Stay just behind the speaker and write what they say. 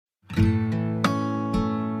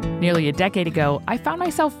Nearly a decade ago, I found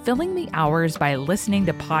myself filling the hours by listening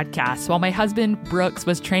to podcasts while my husband, Brooks,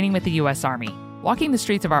 was training with the U.S. Army. Walking the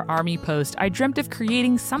streets of our Army post, I dreamt of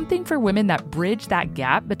creating something for women that bridged that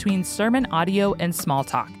gap between sermon audio and small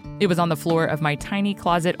talk. It was on the floor of my tiny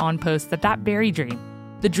closet on post that very dream,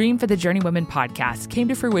 the dream for the Journeywomen podcast, came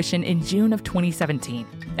to fruition in June of 2017.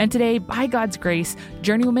 And today, by God's grace,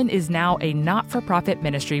 Journeywomen is now a not-for-profit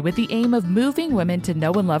ministry with the aim of moving women to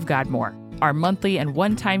know and love God more. Our monthly and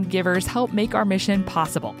one-time givers help make our mission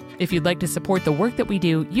possible. If you'd like to support the work that we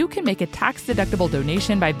do, you can make a tax-deductible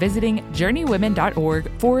donation by visiting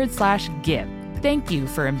journeywomen.org/give. Thank you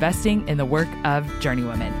for investing in the work of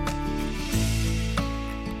Journeywomen.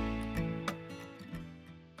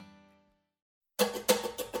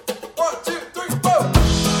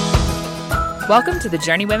 Welcome to the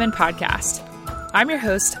Journeywomen podcast. I'm your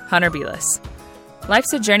host, Hunter Belis.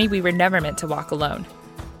 Life's a journey we were never meant to walk alone.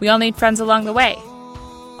 We all need friends along the way.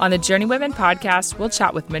 On the Journeywomen podcast, we'll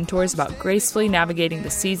chat with mentors about gracefully navigating the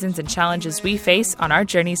seasons and challenges we face on our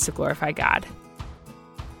journeys to glorify God.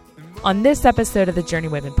 On this episode of the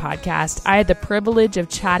Journeywomen podcast, I had the privilege of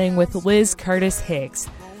chatting with Liz Curtis Higgs.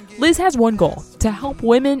 Liz has one goal: to help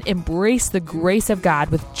women embrace the grace of God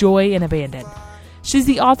with joy and abandon. She's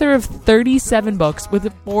the author of 37 books with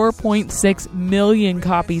 4.6 million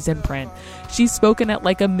copies in print. She's spoken at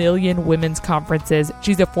like 1 million women's conferences.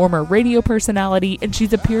 She's a former radio personality, and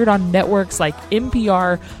she's appeared on networks like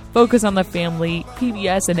NPR, Focus on the Family,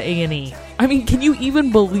 PBS, and A&E. I mean, can you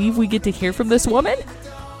even believe we get to hear from this woman?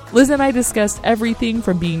 Liz and I discussed everything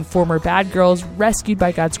from being former bad girls rescued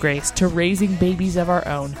by God's grace to raising babies of our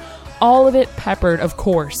own. All of it peppered, of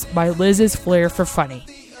course, by Liz's flair for funny.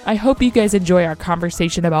 I hope you guys enjoy our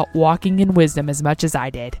conversation about walking in wisdom as much as I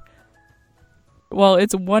did. Well,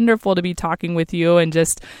 it's wonderful to be talking with you and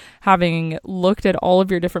just having looked at all of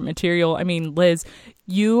your different material. I mean, Liz,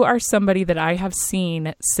 you are somebody that I have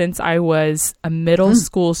seen since I was a middle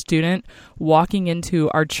school student walking into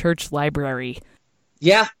our church library.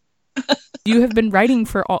 Yeah. You have been writing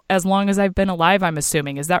for as long as I've been alive, I'm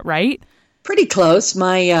assuming. Is that right? Pretty close.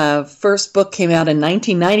 My first book came out in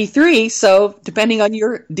 1993, so depending on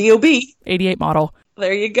your DOB. 88 model.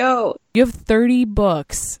 There you go. You have 30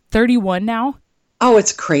 books. 31 now? Oh,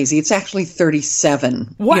 it's crazy. It's actually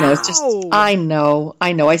 37. Wow. You know, it's just, I know.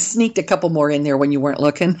 I sneaked a couple more in there when you weren't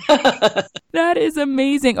looking. That is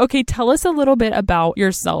amazing. Okay, tell us a little bit about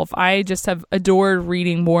yourself. I just have adored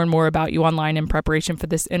reading more and more about you online in preparation for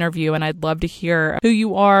this interview, and I'd love to hear who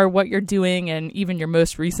you are, what you're doing, and even your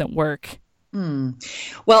most recent work.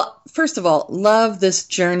 Well, first of all, love this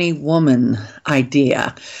journey woman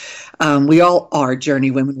idea. We all are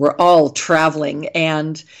journey women. We're all traveling.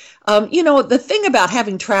 And, the thing about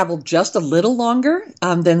having traveled just a little longer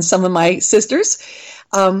than some of my sisters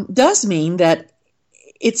does mean that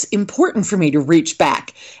it's important for me to reach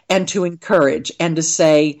back and to encourage and to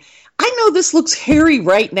say, I know this looks hairy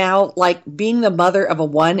right now, like being the mother of a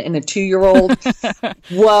 1 and a 2-year-old.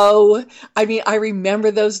 Whoa. I mean, I remember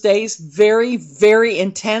those days, very, very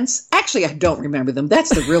intense. Actually, I don't remember them. That's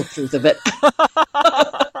the real truth of it.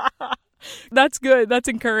 That's good. That's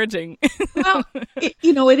encouraging. Well,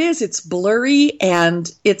 it is. It's blurry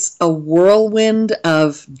and it's a whirlwind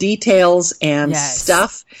of details and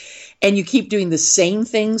stuff. And you keep doing the same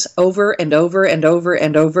things over and over and over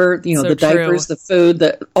and over. So the diapers, the food,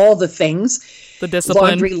 all the things. The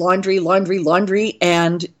discipline. Laundry.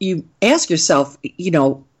 And you ask yourself,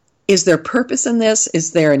 is there purpose in this?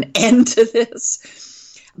 Is there an end to this?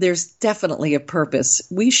 There's definitely a purpose.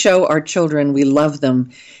 We show our children we love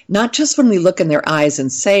them, not just when we look in their eyes and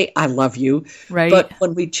say, I love you, right, but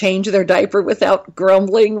when we change their diaper without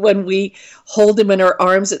grumbling, when we hold them in our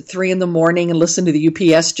arms at 3 a.m. and listen to the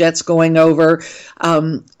UPS jets going over,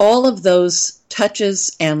 all of those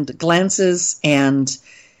touches and glances and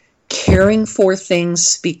caring for things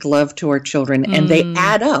speak love to our children, and they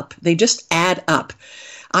add up. They just add up.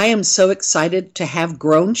 I am so excited to have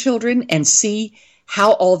grown children and see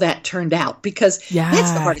how all that turned out, because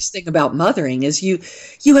that's the hardest thing about mothering is you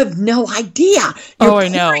have no idea. You're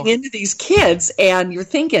pouring into these kids and you're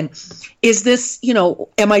thinking, is this,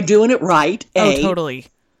 am I doing it right? Totally.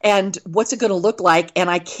 And what's it going to look like? And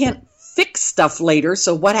I can't fix stuff later.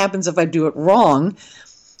 So what happens if I do it wrong?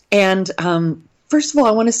 And first of all,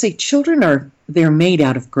 I want to say they're made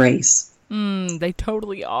out of grace. They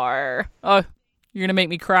totally are. Oh, you're going to make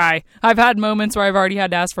me cry. I've had moments where I've already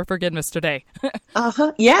had to ask for forgiveness today.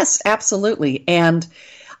 Yes, absolutely. And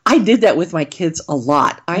I did that with my kids a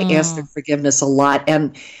lot. I asked for forgiveness a lot.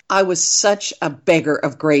 And I was such a beggar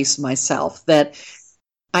of grace myself that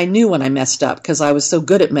I knew when I messed up because I was so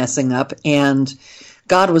good at messing up. And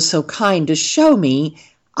God was so kind to show me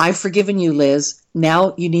I've forgiven you, Liz.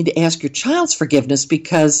 Now you need to ask your child's forgiveness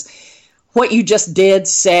because what you just did,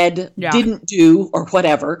 said, didn't do, or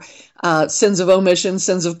whatever, sins of omission,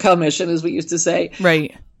 sins of commission, as we used to say.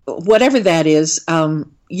 Right. Whatever that is,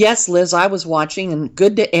 yes, Liz, I was watching, and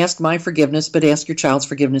good to ask my forgiveness, but ask your child's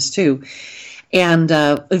forgiveness too. And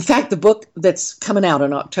in fact, the book that's coming out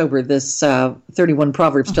in October, this 31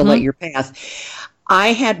 Proverbs to Light Your Path,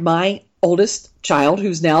 I had my oldest child,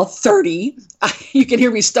 who's now 30. You can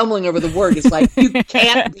hear me stumbling over the word. It's like, you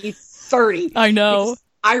can't be 30. I know. Because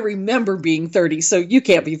I remember being 30, so you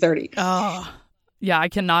can't be 30. Oh, yeah, I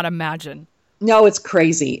cannot imagine. No, it's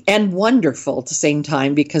crazy and wonderful at the same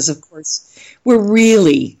time because, of course, we're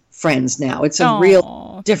really friends now. It's a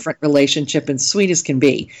real different relationship and sweet as can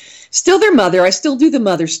be. Still their mother. I still do the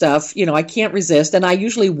mother stuff. You know, I can't resist. And I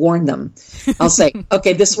usually warn them. I'll say,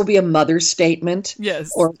 okay, this will be a mother statement.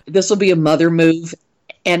 Yes. Or this will be a mother move.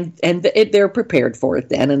 And they're prepared for it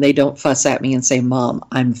then. And they don't fuss at me and say, Mom,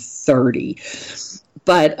 I'm 30.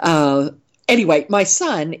 But anyway, my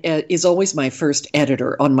son is always my first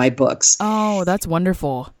editor on my books. Oh, that's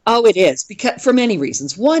wonderful. Oh, it is. Because for many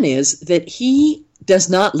reasons. One is that he does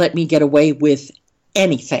not let me get away with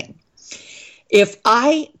anything. If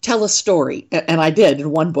I tell a story, and I did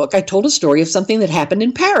in one book, I told a story of something that happened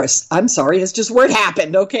in Paris. I'm sorry, that's just where it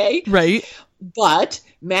happened, okay? Right. But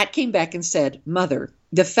Matt came back and said, Mother,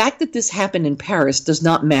 the fact that this happened in Paris does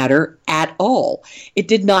not matter at all. It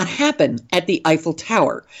did not happen at the Eiffel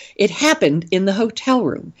Tower. It happened in the hotel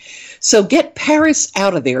room. So get Paris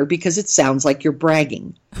out of there because it sounds like you're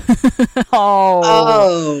bragging.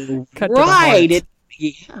 Oh, right.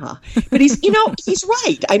 Yeah. But he's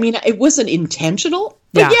right. I mean, it wasn't intentional,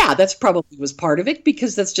 but yeah, that's probably was part of it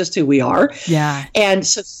because that's just who we are. Yeah. And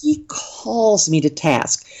so he calls me to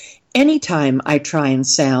task. Anytime I try and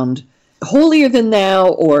sound holier than thou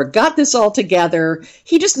or got this all together,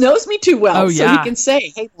 he just knows me too well. So he can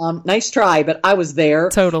say, hey, Mom, nice try, but I was there.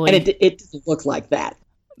 Totally. And it didn't look like that.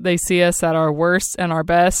 They see us at our worst and our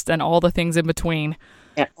best and all the things in between.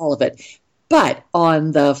 And all of it. But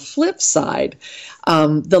on the flip side,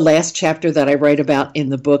 the last chapter that I write about in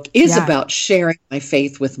the book is about sharing my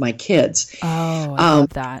faith with my kids. Oh, I love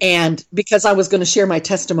that. And because I was going to share my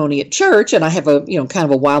testimony at church, and I have a kind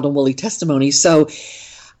of a wild and woolly testimony, so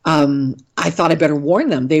I thought I better warn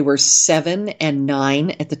them. They were 7 and 9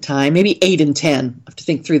 at the time, maybe 8 and 10. I have to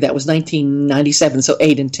think through that. It was 1997, so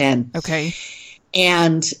 8 and 10. Okay.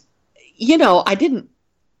 And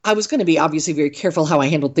I was going to be obviously very careful how I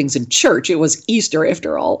handled things in church. It was Easter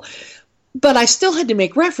after all. But I still had to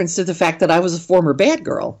make reference to the fact that I was a former bad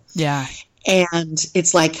girl. Yeah. And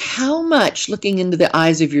it's like, how much, looking into the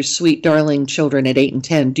eyes of your sweet, darling children at 8 and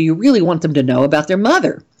 10, do you really want them to know about their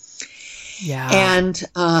mother? Yeah. And,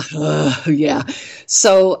 yeah.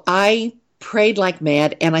 So I prayed like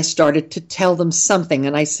mad, and I started to tell them something.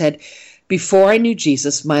 And I said, before I knew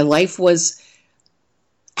Jesus, my life was,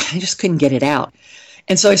 I just couldn't get it out.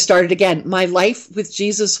 And so I started again. My life with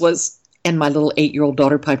Jesus was, and my little 8-year-old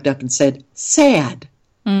daughter piped up and said, sad.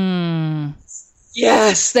 Mm.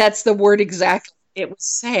 Yes, that's the word exactly. It was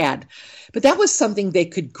sad. But that was something they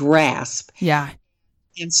could grasp. Yeah.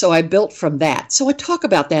 And so I built from that. So I talk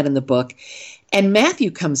about that in the book. And Matthew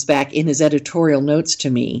comes back in his editorial notes to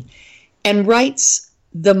me and writes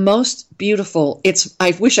the most beautiful,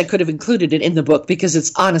 I wish I could have included it in the book because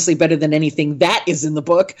it's honestly better than anything that is in the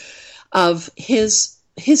book, of his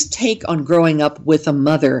take on growing up with a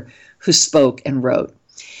mother who spoke and wrote.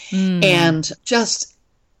 And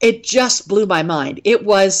it just blew my mind. It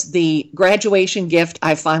was the graduation gift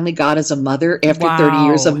I finally got as a mother after 30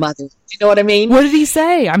 years of mother. Do you know what I mean? What did he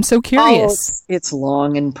say? I'm so curious. Oh, it's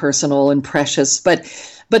long and personal and precious, but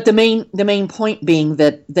the main point being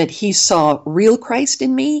that he saw real Christ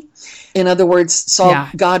in me. In other words, saw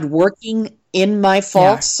God working in my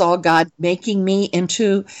faults, saw God making me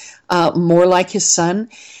into more like his son,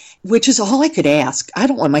 which is all I could ask. I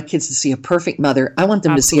don't want my kids to see a perfect mother. I want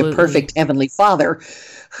them to see a perfect heavenly father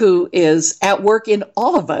who is at work in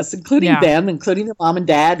all of us, including them, including their mom and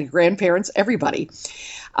dad, and grandparents, everybody.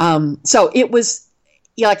 So it was,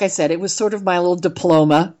 like I said, it was sort of my little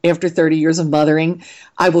diploma after 30 years of mothering.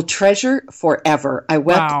 I will treasure forever. I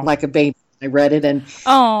wept like a baby when I read it. And,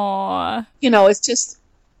 it's just,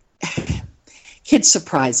 kids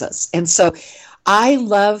surprise us. And so I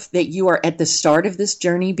love that you are at the start of this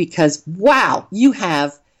journey because, wow, you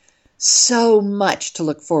have so much to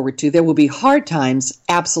look forward to. There will be hard times,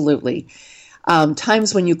 absolutely.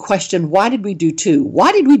 Times when you question, why did we do 2?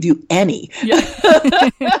 Why did we do any? Yeah.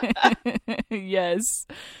 Yes.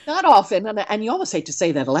 Not often. And you almost hate to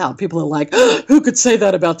say that aloud. People are like, who could say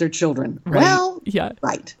that about their children? Right. Well, yeah.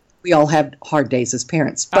 Right. we all have hard days as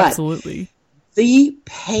parents. But Absolutely. the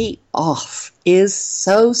payoff is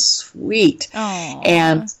so sweet.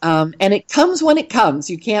 Aww. And it comes when it comes.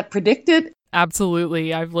 You can't predict it.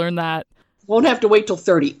 Absolutely. I've learned that. Won't have to wait till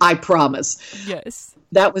 30, I promise. Yes.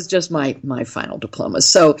 That was just my final diploma.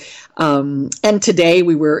 So, and today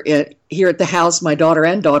we were here at the house, my daughter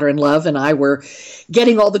and daughter-in-law and I were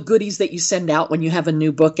getting all the goodies that you send out when you have a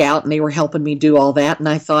new book out, and they were helping me do all that. And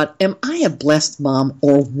I thought, am I a blessed mom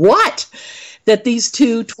or what? That these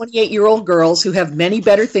two 28-year-old girls who have many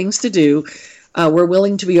better things to do were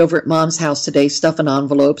willing to be over at Mom's house today, stuffing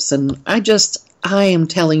envelopes. And I am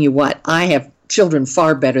telling you what, I have children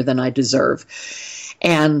far better than I deserve.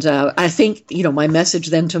 And I think, my message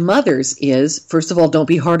then to mothers is, first of all, don't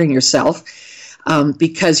be hard on yourself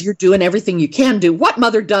because you're doing everything you can do. What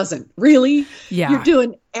mother doesn't? Really? Yeah. You're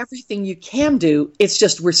doing everything you can do. It's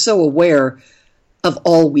just we're so aware of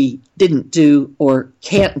all we didn't do or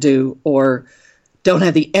can't do or don't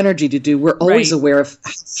have the energy to do. We're always aware of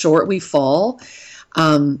how short we fall.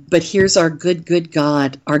 But here's our good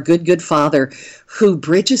God, our good Father, who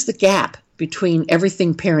bridges the gap between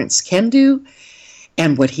everything parents can do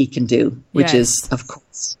and what he can do, which is, of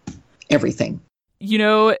course, everything.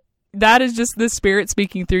 That is just the Spirit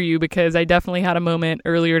speaking through you, because I definitely had a moment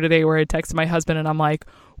earlier today where I texted my husband and I'm like,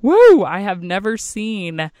 whoa, I have never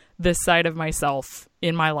seen this side of myself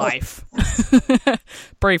in my life.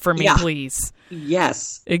 Pray for me, please.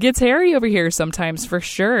 Yes. It gets hairy over here sometimes, for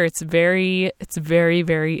sure. It's very,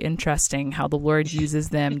 very interesting how the Lord uses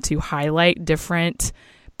them to highlight different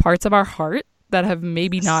parts of our heart that have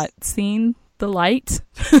maybe not seen the light,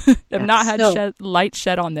 have not had light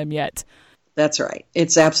shed on them yet. That's right.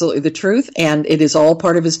 It's absolutely the truth, and it is all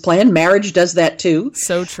part of his plan. Marriage does that too.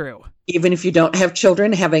 So true. Even if you don't have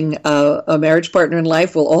children, having a marriage partner in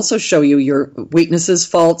life will also show you your weaknesses,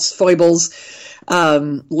 faults, foibles,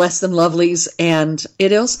 less than lovelies, and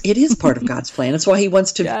it is part of God's plan. That's why he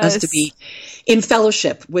wants us to be in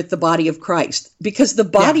fellowship with the body of Christ, because the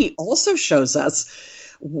body also shows us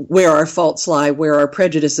where our faults lie, where our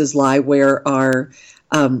prejudices lie, where our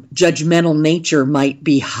judgmental nature might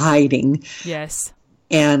be hiding. Yes.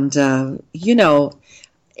 And,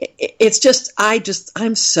 it's just,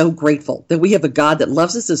 I'm so grateful that we have a God that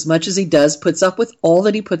loves us as much as he does, puts up with all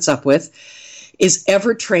that he puts up with, is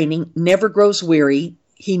ever training, never grows weary.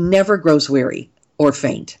 He never grows weary or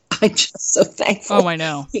faint. I'm just so thankful. Oh, I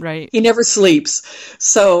know. Right. He never sleeps.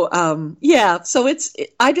 So, and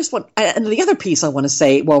the other piece I want to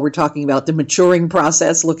say while we're talking about the maturing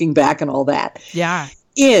process, looking back and all that. Yeah.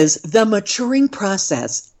 Is the maturing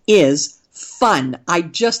process is fun. I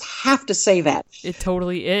just have to say that. It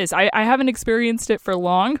totally is. I haven't experienced it for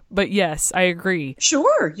long, but yes, I agree.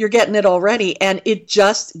 Sure, you're getting it already, and it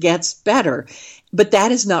just gets better. But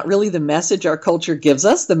that is not really the message our culture gives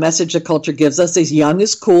us. The message the culture gives us is young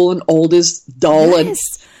is cool and old is dull,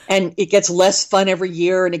 and it gets less fun every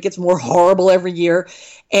year, and it gets more horrible every year.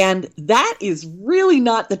 And that is really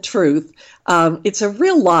not the truth. It's a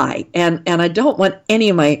real lie. And I don't want any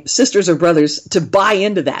of my sisters or brothers to buy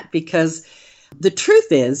into that, because the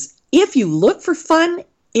truth is, if you look for fun,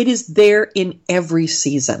 it is there in every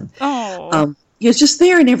season. Oh, it's just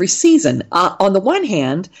there in every season. On the one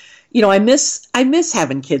hand, I miss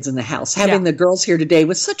having kids in the house. Having the girls here today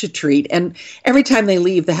was such a treat. And every time they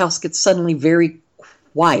leave, the house gets suddenly very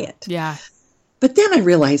quiet. Yeah. But then I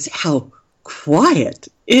realize how quiet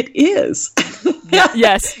it is.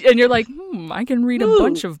 Yes. And you're like, I can read a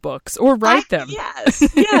bunch of books or write them. Yes.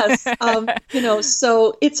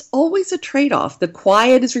 So it's always a trade-off. The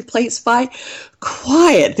quiet is replaced by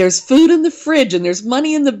quiet. There's food in the fridge and there's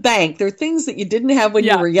money in the bank. There are things that you didn't have when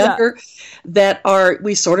you were younger that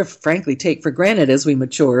we sort of frankly take for granted as we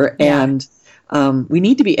mature. Yeah. And we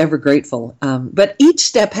need to be ever grateful. But each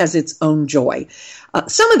step has its own joy.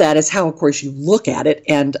 Some of that is how, of course, you look at it.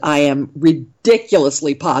 And I am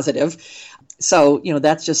ridiculously positive. So,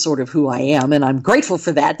 that's just sort of who I am. And I'm grateful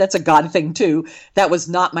for that. That's a God thing, too. That was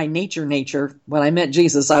not my nature. When I met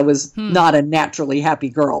Jesus, I was not a naturally happy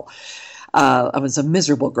girl. I was a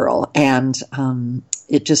miserable girl. And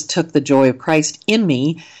it just took the joy of Christ in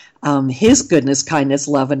me, his goodness, kindness,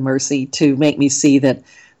 love, and mercy to make me see that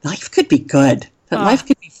life could be good, that life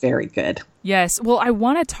could be very good. Yes. Well, I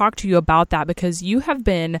want to talk to you about that, because you have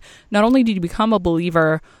been, not only did you become a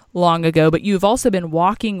believer long ago, but you've also been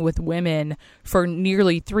walking with women for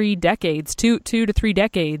nearly 3 decades, two to 3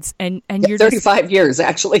 decades. And you're 35 years,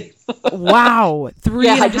 actually. Wow. 3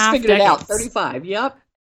 and a half decades. I just figured it out. 35. Yep.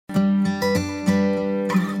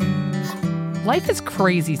 Life is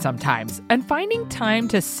crazy sometimes, and finding time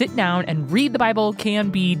to sit down and read the Bible can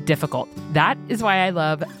be difficult. That is why I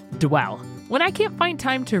love Dwell. When I can't find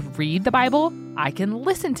time to read the Bible, I can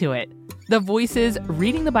listen to it. The voices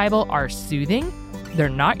reading the Bible are soothing. They're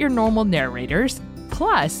not your normal narrators.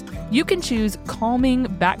 Plus, you can choose calming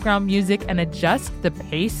background music and adjust the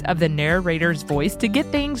pace of the narrator's voice to get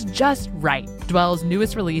things just right. Dwell's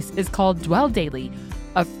newest release is called Dwell Daily,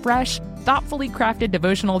 a fresh, thoughtfully crafted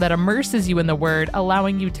devotional that immerses you in the Word,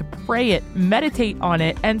 allowing you to pray it, meditate on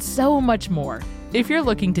it, and so much more. If you're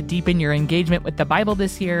looking to deepen your engagement with the Bible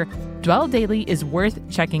this year, Dwell Daily is worth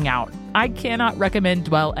checking out. I cannot recommend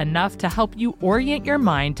Dwell enough to help you orient your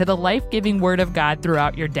mind to the life-giving Word of God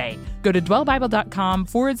throughout your day. Go to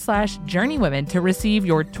dwellbible.com/journeywomen to receive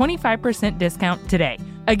your 25% discount today.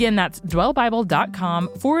 Again, that's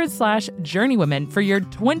dwellbible.com/journeywomen for your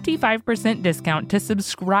 25% discount to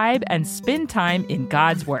subscribe and spend time in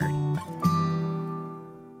God's Word.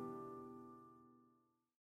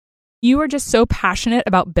 You are just so passionate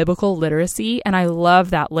about biblical literacy, and I love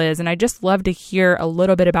that, Liz. And I just love to hear a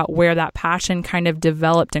little bit about where that passion kind of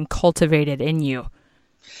developed and cultivated in you.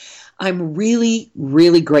 I'm really,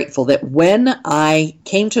 really grateful that when I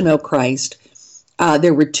came to know Christ,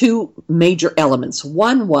 there were two major elements.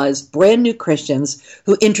 One was brand new Christians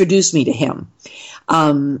who introduced me to him.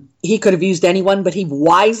 He could have used anyone, but he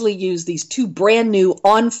wisely used these two brand new,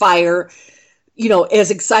 on fire, as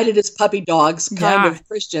excited as puppy dogs kind of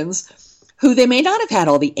Christians who they may not have had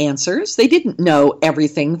all the answers. They didn't know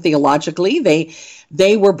everything theologically.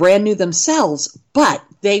 They were brand new themselves, but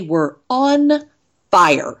they were on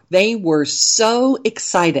fire. They were so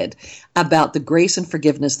excited about the grace and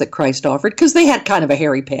forgiveness that Christ offered because they had kind of a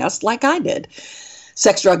hairy past like I did.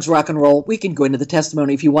 Sex, drugs, rock and roll. We can go into the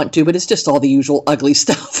testimony if you want to, but it's just all the usual ugly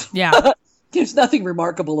stuff. Yeah. There's nothing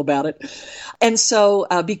remarkable about it. And so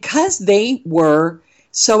because they were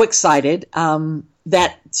so excited,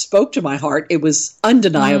 that spoke to my heart. It was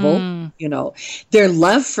undeniable, their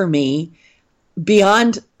love for me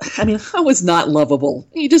beyond, I was not lovable.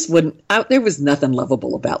 You just wouldn't, there was nothing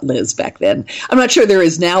lovable about Liz back then. I'm not sure there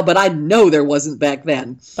is now, but I know there wasn't back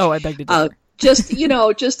then. Oh, I beg to differ. Just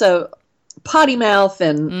a potty mouth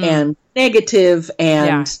and negative and...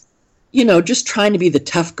 Yeah. Just trying to be the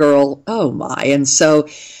tough girl. Oh my. And so,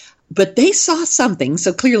 but they saw something.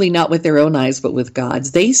 So clearly not with their own eyes, but with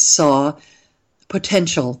God's. They saw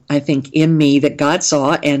potential, I think, in me that God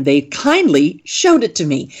saw, and they kindly showed it to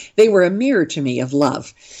me. They were a mirror to me of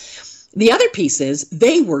love. The other piece is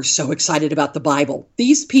they were so excited about the Bible.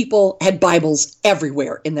 These people had Bibles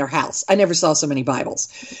everywhere in their house. I never saw so many Bibles.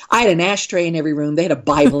 I had an ashtray in every room. They had a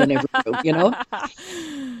Bible in every room,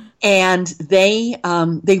 And they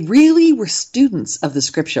really were students of the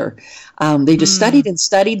Scripture. They just studied and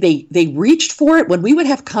studied. They reached for it. When we would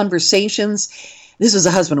have conversations, this was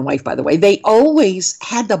a husband and wife, by the way, they always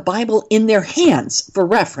had the Bible in their hands for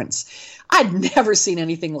reference. I'd never seen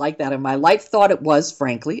anything like that in my life. Thought it was,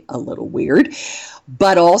 frankly, a little weird,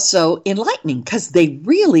 but also enlightening because they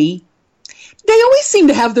always seem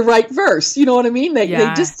to have the right verse. You know what I mean? They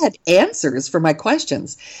just had answers for my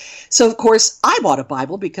questions. So, of course, I bought a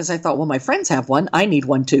Bible because I thought, well, my friends have one. I need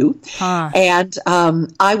one too. And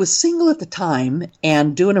I was single at the time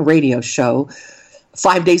and doing a radio show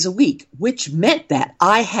 5 days a week, which meant that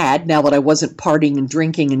I had, now that I wasn't partying and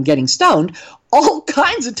drinking and getting stoned, all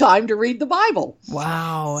kinds of time to read the Bible.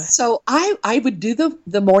 Wow. So I would do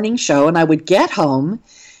the morning show and I would get home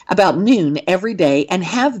about noon every day and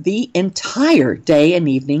have the entire day and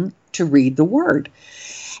evening to read the Word.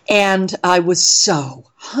 And I was so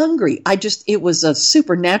hungry. It was a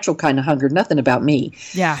supernatural kind of hunger, nothing about me.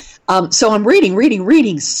 Yeah. So I'm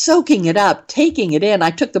reading, soaking it up, taking it in.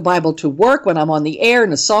 I took the Bible to work when I'm on the air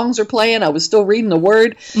and the songs are playing. I was still reading the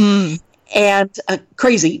Word. And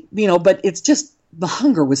crazy, but it's just, the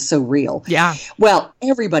hunger was so real. Yeah. Well,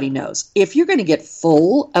 everybody knows if you're going to get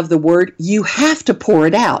full of the Word, you have to pour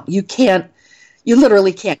it out. You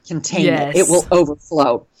literally can't contain it. It will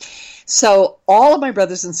overflow. So all of my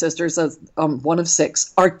brothers and sisters, one of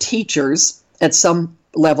six, are teachers at some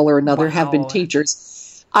level or another, have been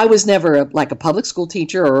teachers. I was never a public school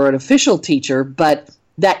teacher or an official teacher, but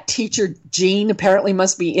that teacher gene apparently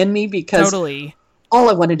must be in me because all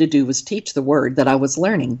I wanted to do was teach the Word that I was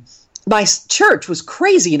learning. My church was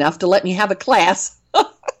crazy enough to let me have a class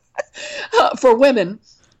for women.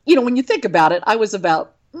 When you think about it, I was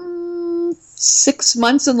about 6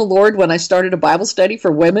 months in the Lord when I started a Bible study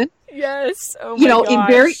for women. Yes. Oh my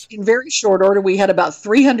gosh. in very short order, we had about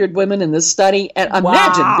 300 women in this study, and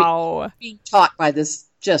imagine being taught by this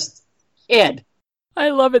just kid.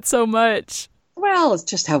 I love it so much. Well, it's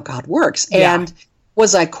just how God works. Yeah. And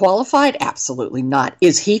was I qualified? Absolutely not.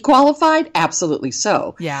 Is he qualified? Absolutely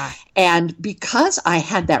so. Yeah. And because I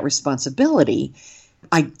had that responsibility,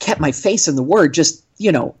 I kept my face in the Word, just,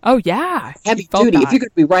 Oh, yeah. heavy duty. If you're going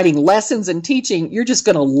to be writing lessons and teaching, you're just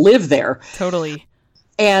going to live there. Totally.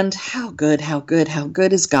 And how good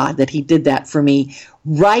is God that he did that for me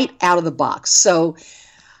right out of the box. So,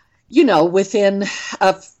 within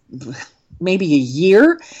maybe a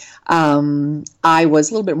year, I was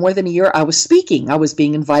a little bit more than a year, I was speaking. I was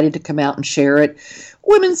being invited to come out and share at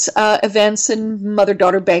women's events and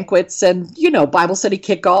mother-daughter banquets and, Bible study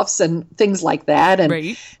kickoffs and things like that. And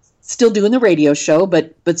right. Still doing the radio show,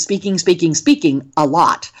 but speaking a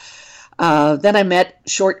lot. Then I met,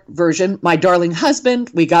 short version, my darling husband.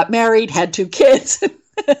 We got married, had 2 kids.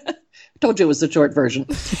 Told you it was the short version.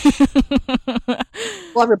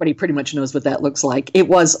 Well, everybody pretty much knows what that looks like. It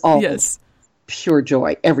was all pure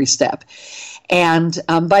joy, every step. And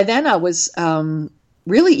by then I was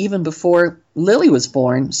really even before Lily was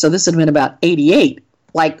born. So this had been about 88,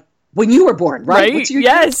 like when you were born, right? Right. What's your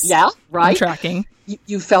yes. Yeah, right. I'm tracking.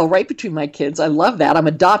 You fell right between my kids. I love that. I'm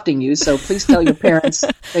adopting you, so please tell your parents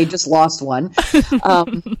they just lost one.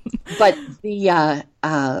 But the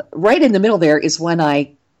right in the middle there is when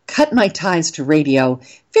I cut my ties to radio.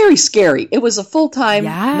 Very scary. It was a full-time,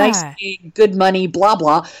 nice gig, good money, blah,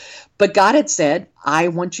 blah. But God had said, I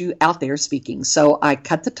want you out there speaking. So I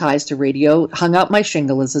cut the ties to radio, hung out my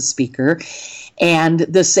shingle as a speaker. And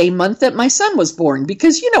the same month that my son was born,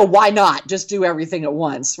 because, why not just do everything at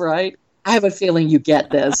once, right? I have a feeling you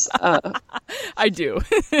get this. I do.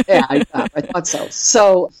 Yeah, I thought so.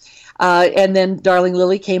 So, and then darling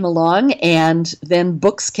Lily came along, and then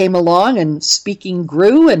books came along, and speaking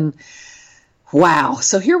grew, and wow.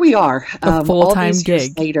 So here we are. A full-time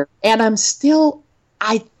gig. Later. And I'm still,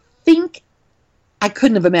 I think I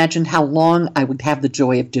couldn't have imagined how long I would have the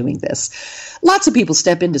joy of doing this. Lots of people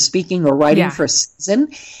step into speaking or writing for a season.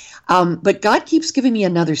 But God keeps giving me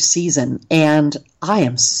another season, and I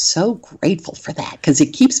am so grateful for that because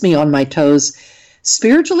it keeps me on my toes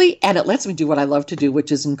spiritually, and it lets me do what I love to do,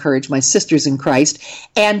 which is encourage my sisters in Christ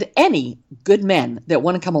and any good men that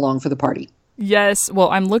want to come along for the party. Yes. Well,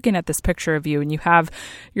 I'm looking at this picture of you and you have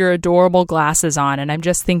your adorable glasses on. And I'm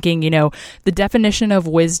just thinking, the definition of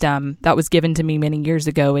wisdom that was given to me many years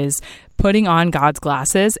ago is putting on God's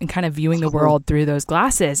glasses and kind of viewing the world through those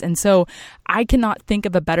glasses. And so I cannot think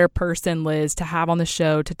of a better person, Liz, to have on the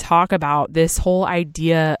show to talk about this whole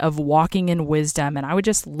idea of walking in wisdom. And I would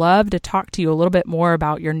just love to talk to you a little bit more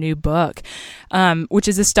about your new book, which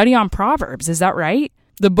is a study on Proverbs. Is that right?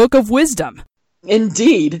 The Book of Wisdom.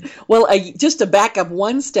 Indeed. Well, just to back up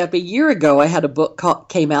one step, a year ago, I had a book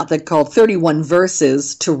came out that called 31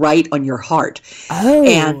 Verses to Write on Your Heart. Oh.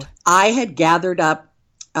 And I had gathered up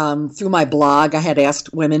through my blog, I had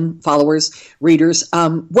asked women, followers, readers,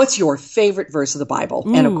 what's your favorite verse of the Bible?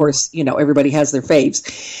 Ooh. And of course, everybody has their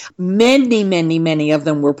faves. Many of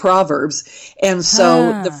them were Proverbs. And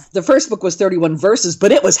so the first book was 31 verses,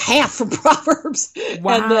 but it was half from Proverbs.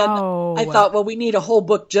 Wow. And then I thought, well, we need a whole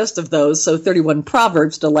book just of those. So 31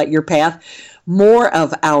 Proverbs to light your path, more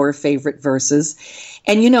of our favorite verses.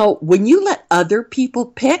 And when you let other people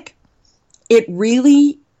pick, it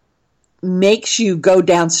really makes you go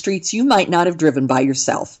down streets you might not have driven by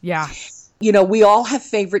yourself. Yeah. We all have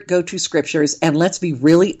favorite go-to scriptures, and let's be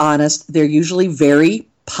really honest, they're usually very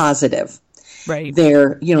positive. Right.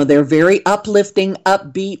 They're very uplifting,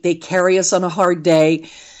 upbeat. They carry us on a hard day.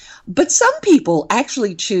 But some people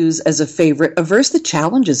actually choose as a favorite a verse that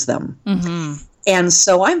challenges them. Mm-hmm. And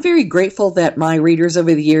so I'm very grateful that my readers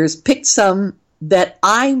over the years picked some that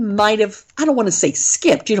I might have, I don't want to say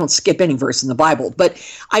skipped. You don't skip any verse in the Bible, but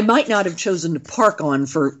I might not have chosen to park on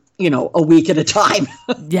for, a week at a time.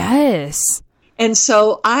 Yes. And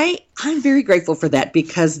so I'm very grateful for that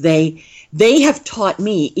because they have taught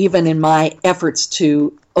me, even in my efforts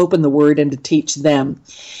to open the Word and to teach them.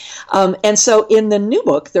 And so in the new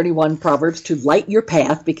book, 31 Proverbs to light your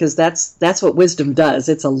path, because that's what wisdom does.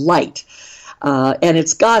 It's a light, and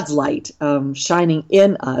it's God's light shining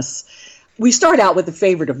in us. We start out with a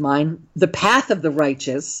favorite of mine. The path of the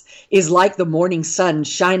righteous is like the morning sun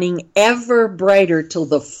shining ever brighter till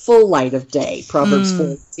the full light of day. Proverbs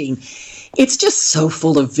 14. It's just so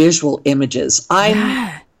full of visual images.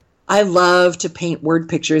 I love to paint word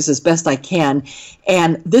pictures as best I can.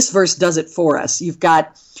 And this verse does it for us. You've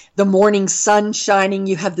got the morning sun shining.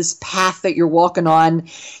 You have this path that you're walking on.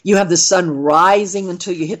 You have the sun rising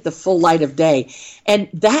until you hit the full light of day. And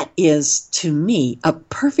that is, to me, a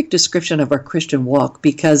perfect description of our Christian walk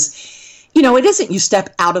because, it isn't you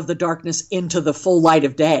step out of the darkness into the full light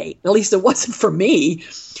of day. At least it wasn't for me.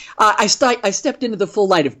 I stepped into the full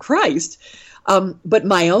light of Christ. But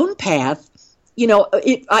my own path,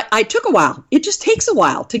 it took a while. It just takes a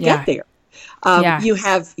while to get there. You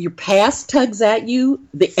have your past tugs at you,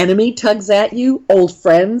 the enemy tugs at you, old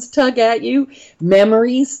friends tug at you,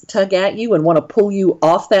 memories tug at you and want to pull you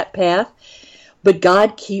off that path. But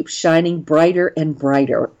God keeps shining brighter and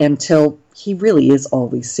brighter until he really is all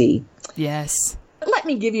we see. Yes. Let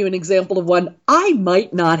me give you an example of one I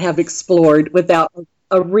might not have explored without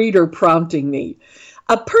a reader prompting me.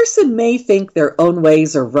 A person may think their own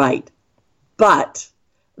ways are right, but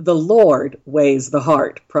the Lord weighs the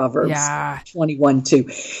heart, Proverbs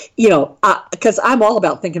 21:2. You know, because I'm all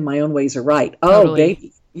about thinking my own ways are right. Oh, totally.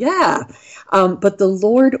 baby. Yeah. But the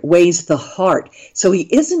Lord weighs the heart. So he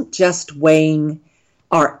isn't just weighing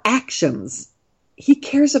our actions. He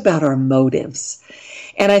cares about our motives.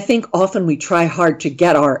 And I think often we try hard to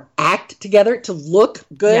get our act together, to look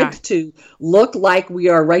good, to look like we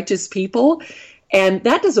are righteous people. And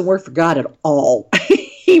that doesn't work for God at all.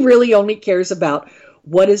 He really only cares about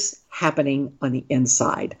what is happening on the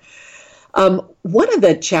inside. One of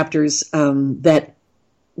the chapters that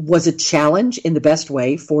was a challenge in the best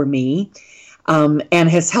way for me and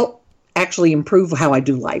has helped actually improve how I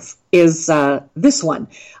do life is this one.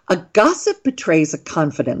 A gossip betrays a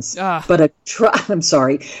confidence, but a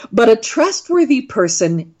trustworthy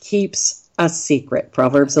person keeps a secret.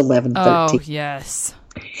 Proverbs 11:13. Oh, yes.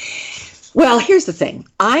 Well, here's the thing.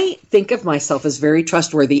 I think of myself as very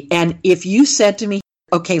trustworthy. And if you said to me,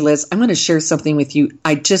 okay, Liz, I'm going to share something with you,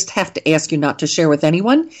 I just have to ask you not to share with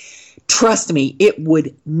anyone. Trust me, it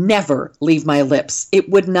would never leave my lips. It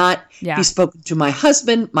would not be spoken to my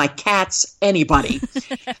husband, my cats, anybody.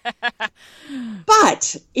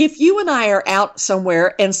 But if you and I are out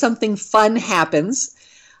somewhere and something fun happens,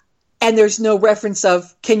 and there's no reference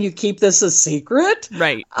of, can you keep this a secret?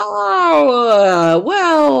 Right. Oh,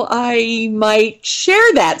 well, I might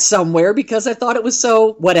share that somewhere because I thought it was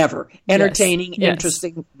so whatever, entertaining,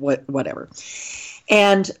 interesting, whatever.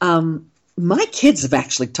 And my kids have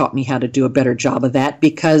actually taught me how to do a better job of that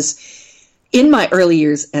because in my early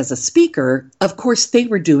years as a speaker, of course, they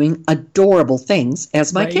were doing adorable things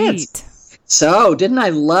as my kids. So didn't I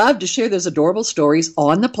love to share those adorable stories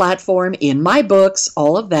on the platform, in my books,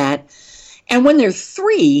 all of that. And when they're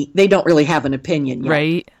 3, they don't really have an opinion yet.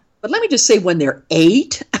 Right. But let me just say when they're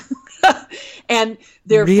 8 and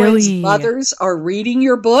their friends' mothers are reading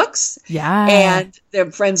your books. Yeah. And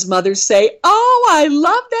their friends' mothers say, oh, I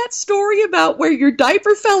love that story about where your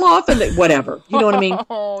diaper fell off and whatever. You know what I mean?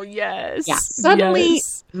 Oh, yes. Yeah. Suddenly,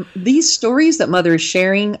 these stories that mother is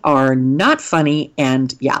sharing are not funny.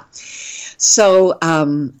 And So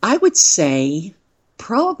I would say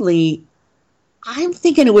probably, I'm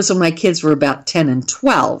thinking it was when my kids were about 10 and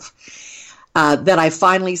 12 that I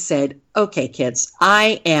finally said, okay, kids,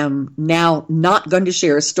 I am now not going to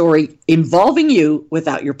share a story involving you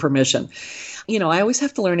without your permission. You know, I always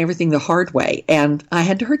have to learn everything the hard way, and I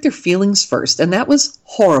had to hurt their feelings first, and that was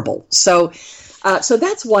horrible. So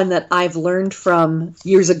that's one that I've learned from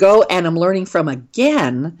years ago, and I'm learning from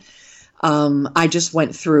again. I just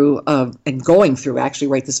went through and going through actually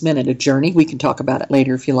right this minute a journey. We can talk about it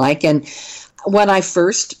later if you like. And when I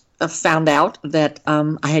first found out that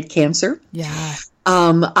I had cancer,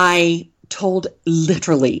 I told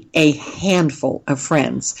literally a handful of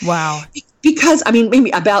friends. Wow. Because, I mean,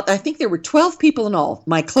 maybe I think there were 12 people in all,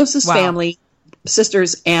 my closest family,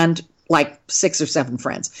 sisters, and like 6 or 7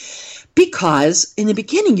 friends. Because in the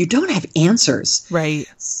beginning, you don't have answers. Right.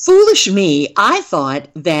 Foolish me, I thought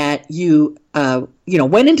that you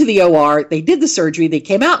went into the OR, they did the surgery, they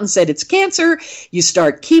came out and said it's cancer, you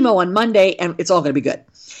start chemo on Monday, and it's all going to be good.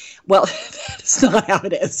 Well, that's not how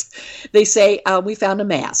it is. They say, we found a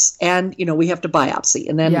mass, and, we have to biopsy.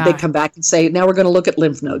 And then they come back and say, now we're going to look at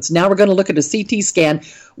lymph nodes. Now we're going to look at a CT scan.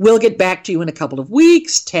 We'll get back to you in a couple of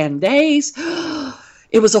weeks, 10 days.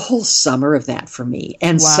 It was a whole summer of that for me.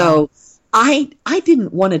 And so I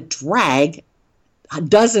didn't want to drag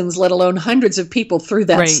dozens, let alone hundreds of people through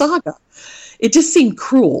that saga. It just seemed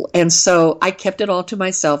cruel. And so I kept it all to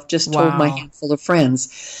myself, just told my handful of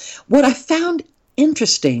friends. What I found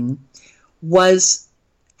interesting was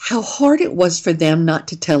how hard it was for them not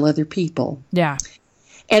to tell other people. Yeah.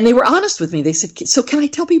 And they were honest with me. They said, so can I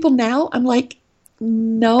tell people now? I'm like,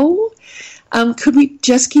 no. Could we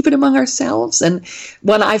just keep it among ourselves? And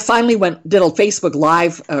when I finally did a Facebook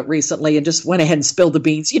Live recently and just went ahead and spilled the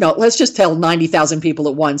beans, let's just tell 90,000 people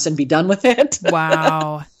at once and be done with it.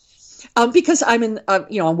 Wow. Because I'm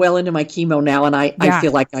I'm well into my chemo now, and I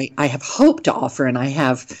feel like I have hope to offer, and I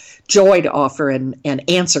have joy to offer and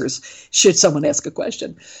answers should someone ask a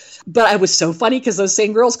question. But I was so funny because those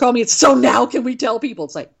same girls call me, so now can we tell people?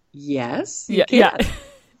 It's like, yes, you can. Yeah.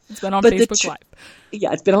 It's been on Facebook Live.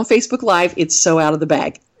 Yeah, it's been on Facebook Live. It's so out of the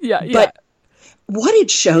bag. Yeah. what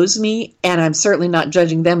it shows me, and I'm certainly not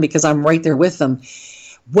judging them because I'm right there with them,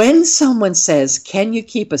 when someone says, can you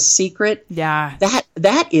keep a secret? Yeah.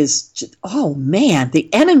 That is, just, oh man, the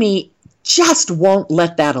enemy just won't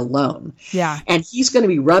let that alone. Yeah. And he's going to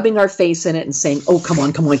be rubbing our face in it and saying, oh, come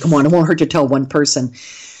on. It won't hurt to tell one person.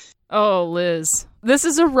 Oh, Liz, this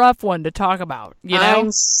is a rough one to talk about. You know?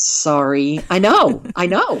 I'm sorry. I know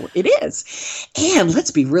it is. And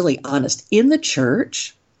let's be really honest. In the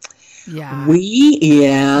church, yeah,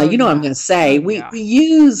 you know what I'm going to say. We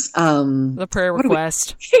use the prayer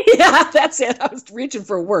request. Yeah, that's it. I was reaching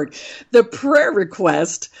for a word. The prayer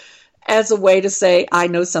request as a way to say, I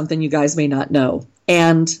know something you guys may not know.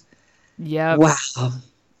 And wow,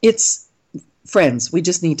 it's, friends, we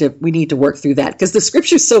need to work through that because the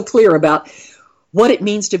scripture's so clear about what it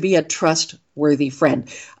means to be a trustworthy friend.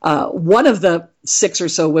 One of the 6 or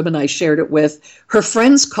so women I shared it with, her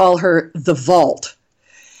friends call her the Vault.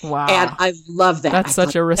 Wow. And I love that. That's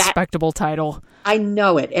such a respectable title. I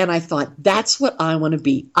know it. And I thought, that's what I want to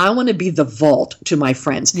be. I want to be the Vault to my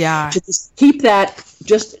friends. Yeah. To just keep that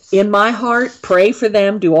just in my heart, pray for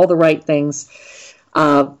them, do all the right things,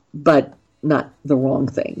 but not the wrong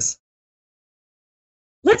things.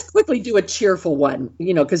 Let's quickly do a cheerful one,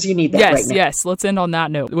 because you need that right now. Yes. Let's end on that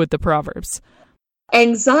note with the Proverbs.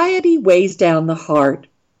 Anxiety weighs down the heart,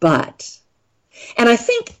 but, and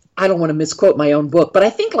I don't want to misquote my own book, but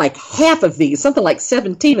I think like half of these, something like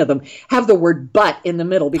 17 of them, have the word but in the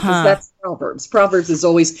middle because that's Proverbs. Proverbs is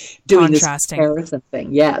always doing this comparison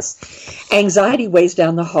thing. Yes. Anxiety weighs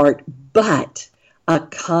down the heart, but a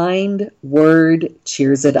kind word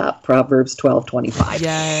cheers it up. Proverbs 12:25.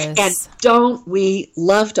 Yes. And don't we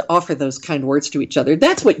love to offer those kind words to each other?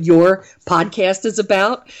 That's what your podcast is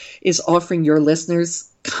about, is offering your listeners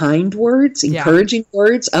kind words, encouraging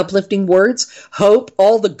words, uplifting words, hope,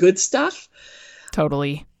 all the good stuff.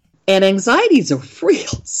 Totally. And anxiety is a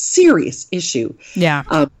real serious issue.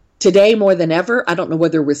 Yeah. Today, more than ever, I don't know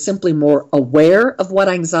whether we're simply more aware of what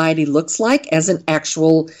anxiety looks like as an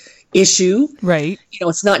actual issue. Right.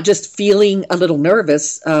 It's not just feeling a little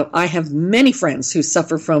nervous. I have many friends who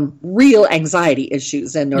suffer from real anxiety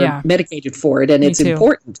issues and are medicated for it, and it's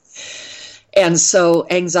important. And so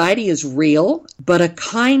anxiety is real, but a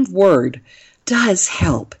kind word does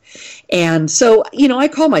help. And so, I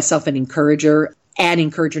call myself an encourager,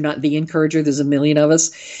 not the encourager. There's a million of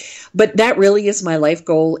us. But that really is my life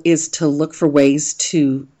goal, is to look for ways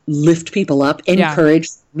to lift people up. Encourage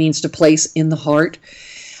means to place in the heart.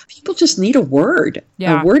 People just need a word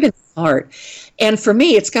in the heart. And for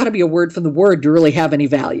me, it's got to be a word from the Word to really have any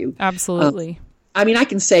value. Absolutely. I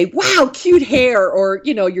can say, wow, cute hair, or,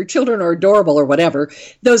 your children are adorable or whatever.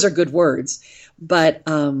 Those are good words. But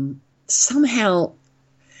somehow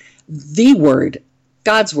the Word,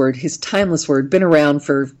 God's Word, His timeless Word, been around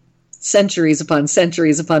for centuries upon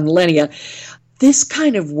millennia. This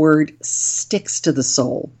kind of word sticks to the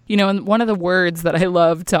soul. And one of the words that I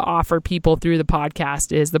love to offer people through the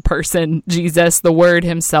podcast is the person, Jesus, the Word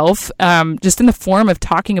himself, just in the form of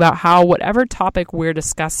talking about how whatever topic we're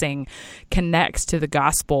discussing connects to the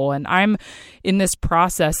gospel. And I'm in this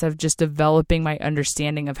process of just developing my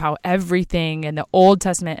understanding of how everything in the Old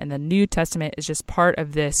Testament and the New Testament is just part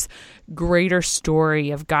of this greater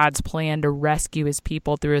story of God's plan to rescue his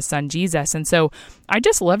people through his son, Jesus. And so I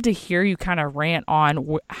just love to hear you kind of rant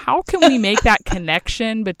on how can we make that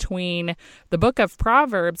connection between the book of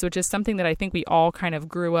Proverbs, which is something that I think we all kind of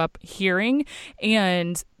grew up hearing,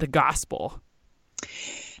 and the gospel.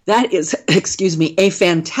 That is, a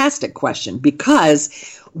fantastic question,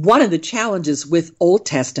 because one of the challenges with Old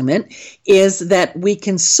Testament is that we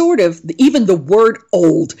can even the word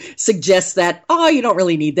old suggests that, you don't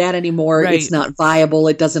really need that anymore. Right. It's not viable.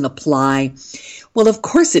 It doesn't apply. Well, of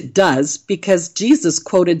course it does, because Jesus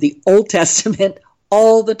quoted the Old Testament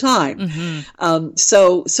all the time. Mm-hmm.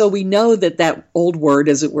 So we know that old word,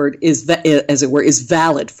 as it were, is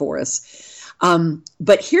valid for us.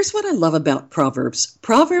 But here's what I love about Proverbs.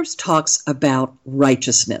 Proverbs talks about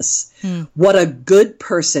righteousness, what a good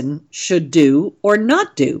person should do or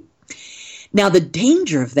not do. Now, the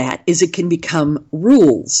danger of that is it can become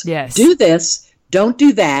rules. Yes. Do this, don't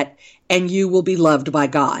do that, and you will be loved by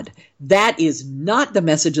God. That is not the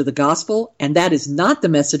message of the gospel, and that is not the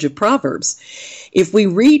message of Proverbs. If we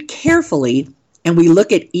read carefully and we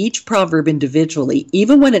look at each proverb individually,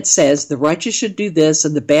 even when it says the righteous should do this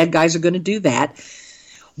and the bad guys are going to do that,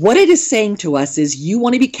 what it is saying to us is you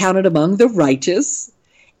want to be counted among the righteous,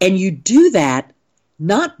 and you do that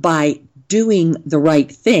not by doing the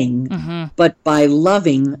right thing, but by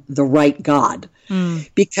loving the right God.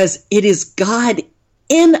 Because it is God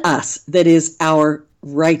in us that is our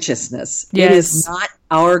righteousness. Yes. It is not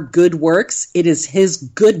our good works. It is his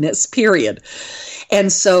goodness, period.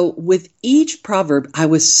 And so with each proverb, I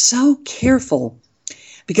was so careful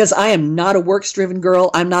because I am not a works-driven girl.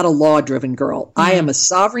 I'm not a law-driven girl. I am a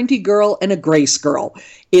sovereignty girl and a grace girl.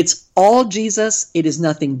 It's all Jesus. It is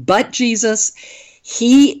nothing but Jesus.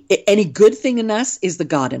 Any good thing in us is the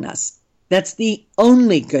God in us. That's the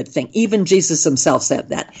only good thing. Even Jesus himself said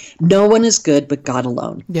that. No one is good but God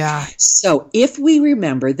alone. Yeah. So if we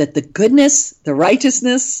remember that the goodness, the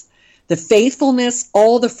righteousness, the faithfulness,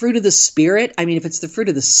 all the fruit of the Spirit, I mean, if it's the fruit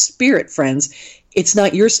of the Spirit, friends, it's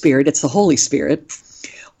not your spirit, it's the Holy Spirit.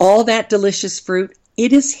 All that delicious fruit,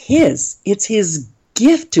 it is his. It's his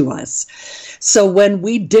gift to us. So when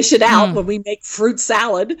we dish it out, when we make fruit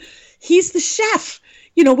salad, he's the chef.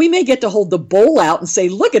 You know, we may get to hold the bowl out and say,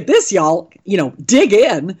 look at this, y'all, dig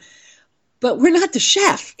in. But we're not the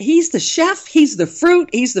chef. He's the chef. He's the fruit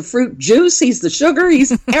juice. He's the sugar.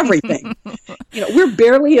 He's everything. We're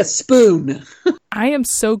barely a spoon. I am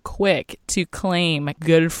so quick to claim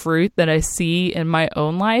good fruit that I see in my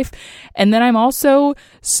own life. And then I'm also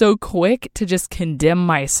so quick to just condemn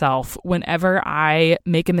myself whenever I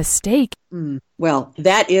make a mistake. Well,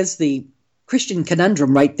 that is the Christian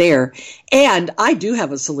conundrum right there. And I do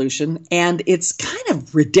have a solution, and it's kind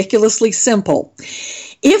of ridiculously simple.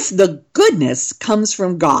 If the goodness comes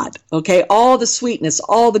from God, okay, all the sweetness,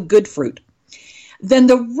 all the good fruit, then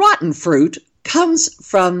the rotten fruit comes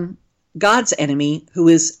from God's enemy, who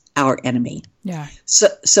is our enemy. Yeah.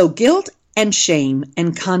 So guilt and shame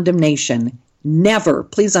and condemnation never,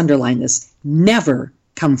 please underline this, never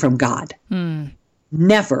come from God.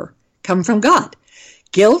 Never come from God.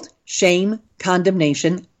 Guilt, shame,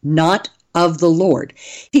 condemnation, not of the Lord.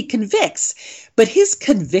 He convicts, but his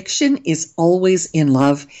conviction is always in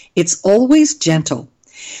love. It's always gentle.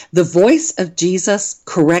 The voice of Jesus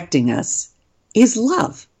correcting us is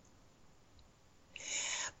love.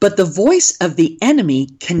 But the voice of the enemy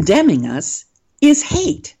condemning us is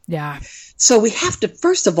hate. Yeah. So we have to,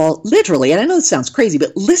 first of all, literally, and I know this sounds crazy,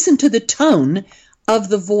 but listen to the tone of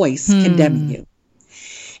the voice condemning you.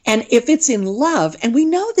 And if it's in love, and we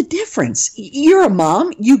know the difference, you're a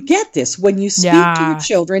mom, you get this when you speak to your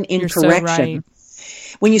children in correction.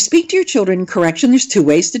 So right. When you speak to your children in correction, there's two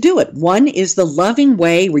ways to do it. One is the loving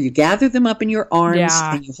way where you gather them up in your arms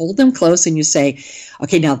and you hold them close and you say,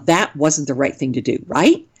 okay, now that wasn't the right thing to do,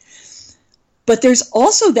 right? But there's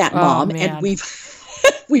also that mom, and we've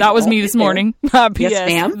that was me this morning. Yes,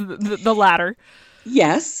 ma'am. The latter.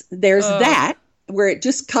 Yes, there's that where it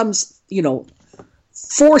just comes,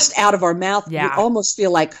 forced out of our mouth. Yeah. We almost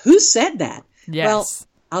feel like, who said that? Yes. Well,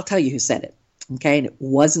 I'll tell you who said it. Okay. And it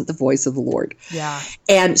wasn't the voice of the Lord. Yeah.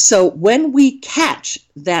 And so when we catch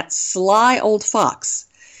that sly old fox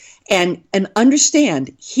and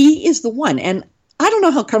understand he is the one, and I don't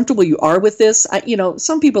know how comfortable you are with this.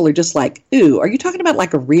 Some people are just like, ooh, are you talking about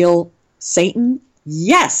like a real Satan?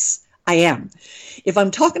 Yes, I am. If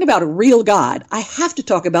I'm talking about a real God, I have to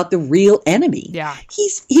talk about the real enemy. Yeah.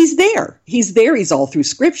 He's there. He's there. He's all through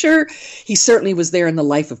Scripture. He certainly was there in the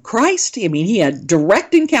life of Christ. I mean, he had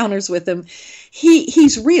direct encounters with him.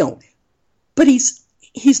 He's real, but he's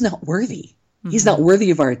not worthy. He's not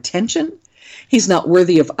worthy of our attention. He's not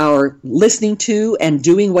worthy of our listening to and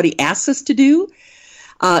doing what he asks us to do.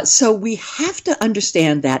 So we have to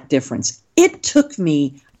understand that difference. It took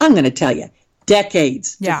me, I'm going to tell you,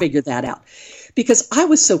 decades to figure that out. Because I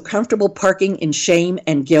was so comfortable parking in shame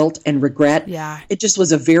and guilt and regret. Yeah. It just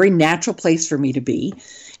was a very natural place for me to be.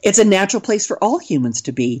 It's a natural place for all humans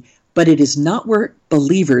to be, but it is not where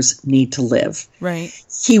believers need to live. Right.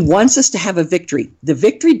 He wants us to have a victory. The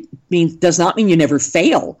victory does not mean you never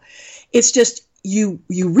fail. It's just you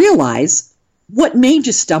realize what made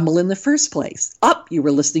you stumble in the first place. You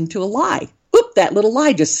were listening to a lie. That little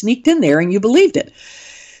lie just sneaked in there and you believed it.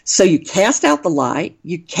 So you cast out the lie,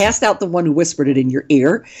 you cast out the one who whispered it in your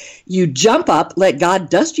ear, you jump up, let God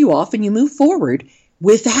dust you off, and you move forward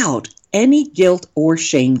without any guilt or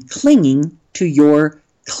shame clinging to your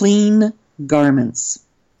clean garments.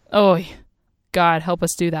 Oh, God, help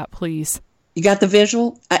us do that, please. You got the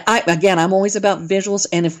visual? I'm always about visuals,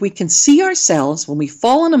 and if we can see ourselves when we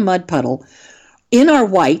fall in a mud puddle in our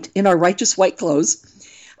righteous white clothes,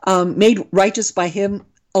 made righteous by him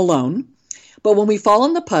alone. But when we fall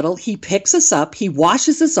in the puddle, he picks us up, he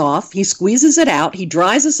washes us off, he squeezes it out, he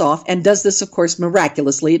dries us off, and does this, of course,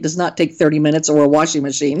 miraculously. It does not take 30 minutes or a washing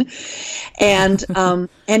machine. And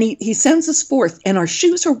he sends us forth, and our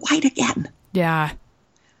shoes are white again. Yeah.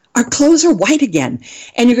 Our clothes are white again.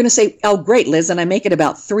 And you're going to say, oh, great, Liz, and I make it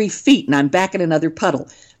about 3 feet, and I'm back in another puddle.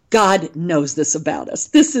 God knows this about us.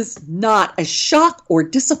 This is not a shock or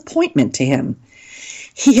disappointment to him.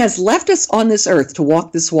 He has left us on this earth to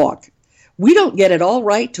walk this walk. We don't get it all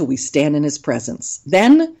right till we stand in his presence.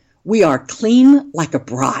 Then we are clean like a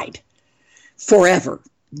bride forever.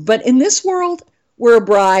 But in this world, we're a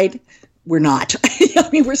bride. We're not. I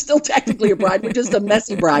mean, we're still technically a bride. We're just a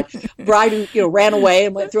messy bride. Bride who, ran away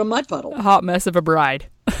and went through a mud puddle. A hot mess of a bride.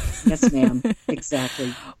 Yes, ma'am.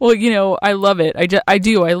 Exactly. Well, I love it. I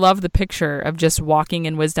do. I love the picture of just walking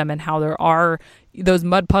in wisdom and how there are those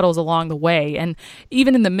mud puddles along the way. And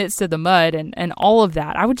even in the midst of the mud and all of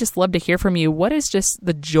that, I would just love to hear from you. What is just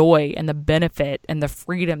the joy and the benefit and the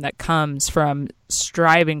freedom that comes from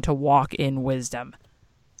striving to walk in wisdom?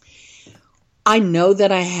 I know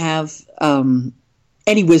that I have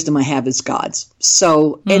any wisdom I have is God's.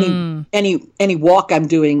 So any walk I'm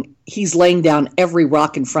doing, he's laying down every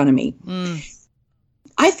rock in front of me.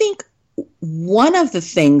 I think one of the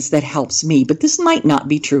things that helps me, but this might not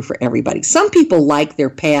be true for everybody. Some people like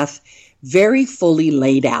their path very fully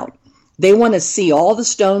laid out. They want to see all the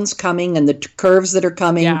stones coming and the curves that are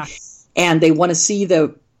coming, and they want to see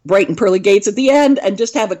the bright and pearly gates at the end and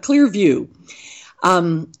just have a clear view.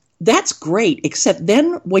 That's great, except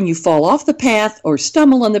then when you fall off the path or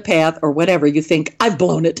stumble on the path or whatever, you think, I've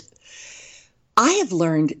blown it. I have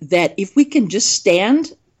learned that if we can just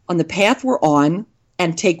stand on the path we're on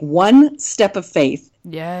and take one step of faith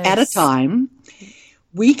at a time,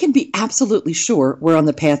 we can be absolutely sure we're on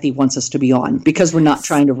the path he wants us to be on, because we're not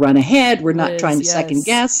trying to run ahead. We're not trying to second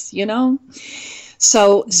guess,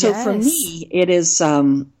 So for me, it is,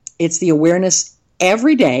 it's the awareness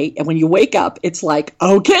every day. And when you wake up, it's like,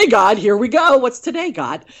 okay, God, here we go. What's today,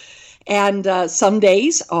 God? And some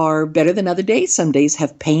days are better than other days. Some days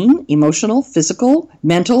have pain, emotional, physical,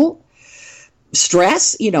 mental,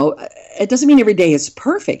 stress. It doesn't mean every day is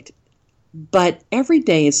perfect, but every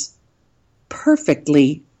day is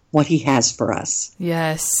perfectly what he has for us.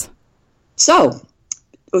 Yes. So,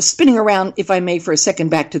 spinning around, if I may, for a second,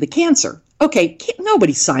 back to the cancer. Okay,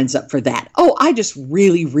 nobody signs up for that. Oh, I just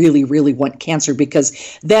really, really, really want cancer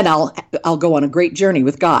because then I'll go on a great journey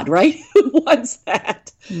with God, right? Who wants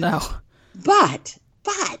that? No. But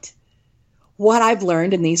what I've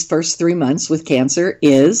learned in these first 3 months with cancer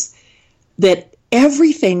is that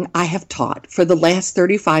everything I have taught for the last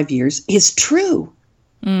 35 years is true.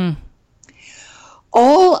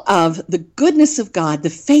 All of the goodness of God, the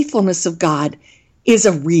faithfulness of God, is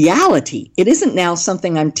a reality. It isn't now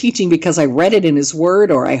something I'm teaching because I read it in his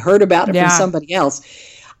word or I heard about it from somebody else.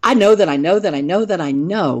 I know that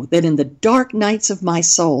in the dark nights of my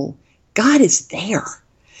soul, God is there.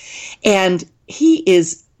 And he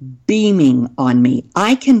is beaming on me.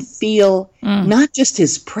 I can feel not just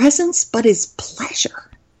his presence, but his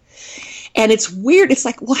pleasure. And it's weird. It's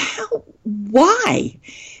like, well, why?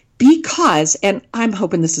 Because, and I'm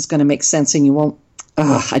hoping this is going to make sense and you won't,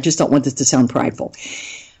 I just don't want this to sound prideful.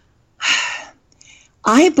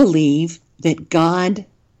 I believe that God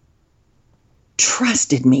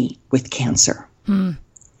trusted me with cancer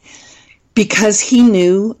because he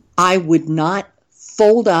knew I would not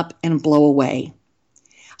fold up and blow away.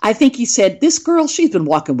 I think he said, this girl, she's been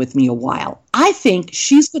walking with me a while. I think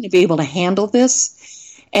she's going to be able to handle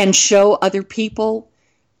this and show other people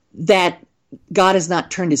that God has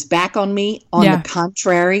not turned his back on me. On the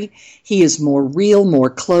contrary, he is more real, more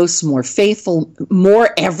close, more faithful, more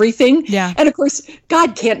everything. Yeah. And of course,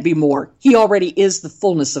 God can't be more. He already is the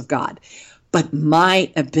fullness of God. But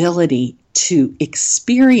my ability to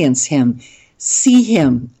experience him, see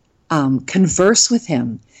him, converse with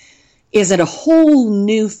him, is at a whole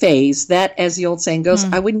new phase that, as the old saying goes,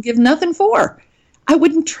 I wouldn't give nothing for. I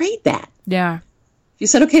wouldn't trade that. Yeah. If you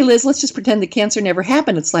said, okay, Liz, let's just pretend the cancer never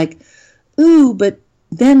happened. It's like, ooh, but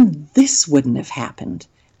then this wouldn't have happened,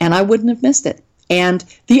 and I wouldn't have missed it. And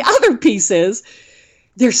the other piece is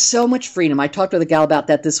there's so much freedom. I talked with a gal about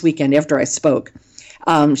that this weekend after I spoke.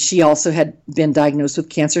 She also had been diagnosed with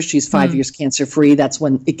cancer. She's 5 years cancer-free. That's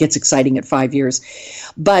when it gets exciting at 5 years.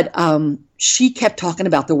 But she kept talking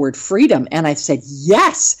about the word freedom, and I said,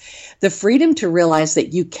 yes, the freedom to realize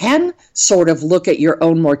that you can sort of look at your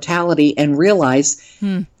own mortality and realize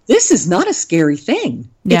this is not a scary thing.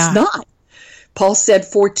 Yeah. It's not. Paul said,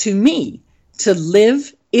 for to me, to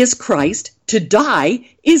live is Christ, to die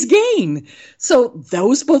is gain. So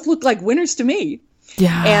those both look like winners to me.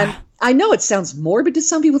 Yeah. And I know it sounds morbid to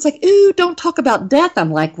some people. It's like, ooh, don't talk about death.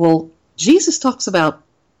 I'm like, well, Jesus talks about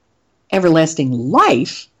everlasting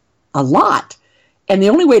life a lot. And the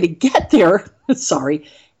only way to get there,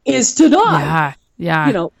 is to die. Yeah.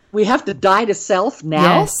 Yeah. We have to die to self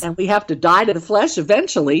now, and we have to die to the flesh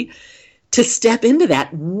eventually to step into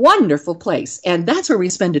that wonderful place. And that's where we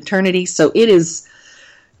spend eternity. So it is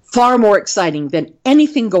far more exciting than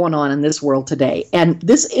anything going on in this world today. And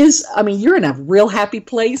this is, I mean, you're in a real happy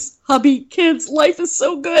place, hubby, kids, life is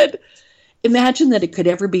so good. Imagine that it could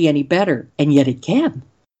ever be any better, and yet it can.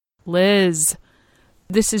 Liz,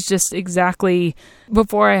 this is just exactly,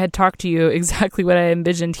 before I had talked to you, exactly what I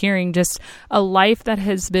envisioned hearing, just a life that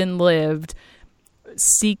has been lived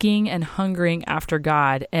seeking and hungering after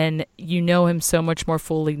God, and you know him so much more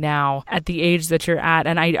fully now at the age that you're at.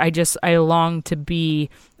 And I long to be,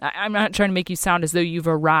 I'm not trying to make you sound as though you've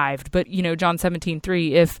arrived, but John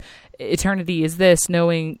 17:3, if eternity is this,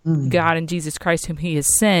 knowing God and Jesus Christ whom he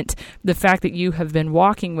has sent, the fact that you have been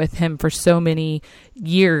walking with him for so many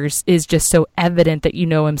years is just so evident that you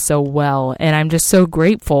know him so well. And I'm just so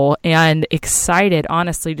grateful and excited,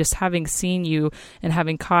 honestly, just having seen you and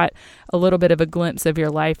having caught a little bit of a glimpse of your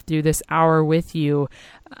life through this hour with you,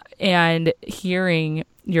 and hearing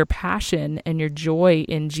your passion and your joy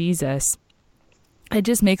in Jesus. It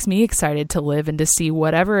just makes me excited to live and to see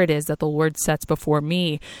whatever it is that the Lord sets before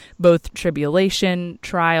me, both tribulation,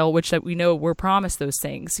 trial, which that we know we're promised those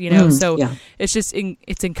things, So yeah. It's just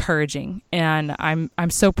it's encouraging, and I'm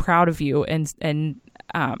so proud of you, and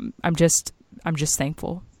I'm just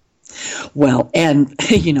thankful. Well, and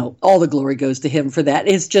all the glory goes to him for that.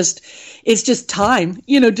 It's just time,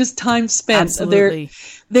 just time spent. Absolutely.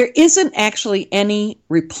 There isn't actually any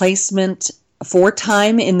replacement for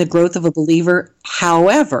time in the growth of a believer.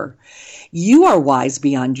 However, you are wise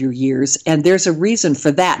beyond your years, and there's a reason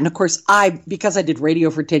for that. And of course, because I did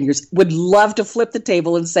radio for 10 years, would love to flip the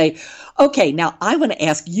table and say, okay, now I want to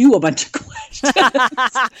ask you a bunch of questions.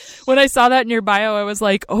 When I saw that in your bio, I was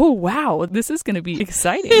like, oh, wow, this is going to be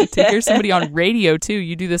exciting to hear somebody on radio too.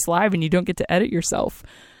 You do this live and you don't get to edit yourself.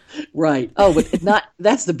 Right. Oh, but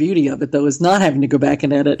that's the beauty of it, though, is not having to go back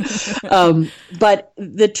and edit. But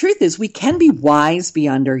the truth is, we can be wise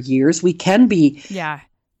beyond our years. We can be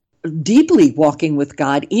deeply walking with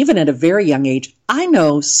God, even at a very young age. I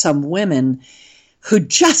know some women who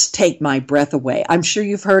just take my breath away. I'm sure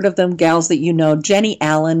you've heard of them, gals that you know. Jenny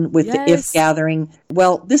Allen with the If Gathering.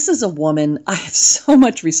 Well, this is a woman I have so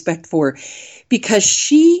much respect for, because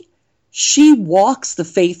she walks the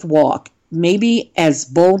faith walk, maybe as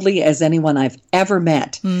boldly as anyone I've ever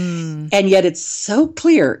met. And yet it's so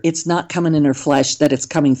clear it's not coming in her flesh, that it's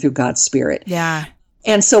coming through God's Spirit. Yeah.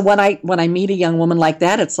 And so when I meet a young woman like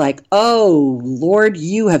that, it's like, oh, Lord,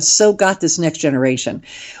 you have so got this next generation.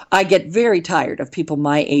 I get very tired of people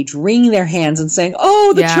my age wringing their hands and saying,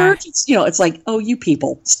 oh, the church, it's like, oh, you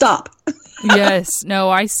people, stop. Yes. No,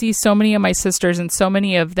 I see so many of my sisters and so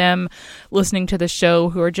many of them listening to the show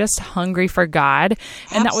who are just hungry for God.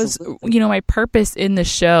 And Absolutely. That was, my purpose in the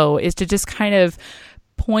show is to just kind of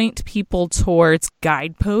point people towards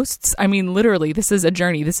guideposts. I mean, literally, this is a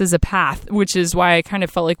journey. This is a path, which is why I kind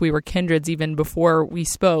of felt like we were kindreds even before we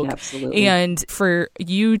spoke. Absolutely. And for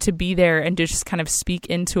you to be there and to just kind of speak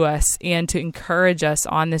into us and to encourage us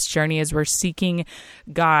on this journey as we're seeking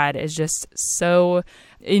God is just so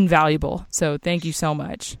invaluable. So thank you so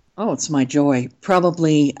much. Oh, it's my joy.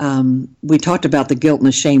 Probably, we talked about the guilt and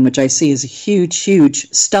the shame, which I see as a huge,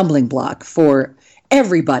 huge stumbling block for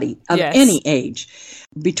everybody of any age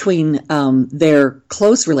between their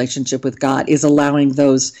close relationship with God, is allowing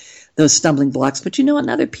those stumbling blocks. But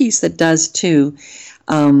another piece that does too,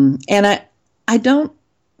 and I don't,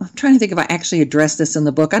 I'm trying to think if I actually addressed this in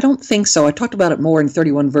the book. I don't think so. I talked about it more in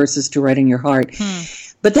 31 Verses to Writing Your Heart.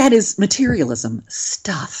 But that is materialism,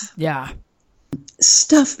 stuff. Yeah.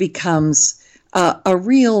 Stuff becomes a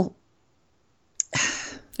real...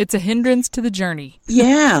 It's a hindrance to the journey.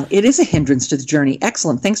 Yeah, it is a hindrance to the journey.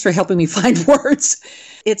 Excellent. Thanks for helping me find words.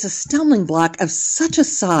 It's a stumbling block of such a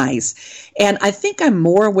size. And I think I'm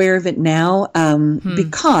more aware of it now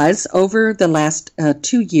because over the last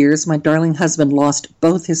 2 years, my darling husband lost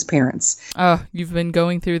both his parents. Oh, you've been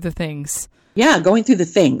going through the things. Yeah, going through the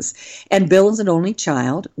things. And Bill is an only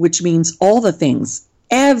child, which means all the things,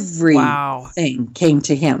 everything came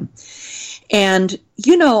to him. And,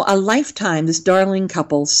 a lifetime, this darling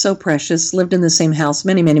couple, so precious, lived in the same house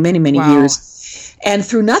many, many, many, many years, and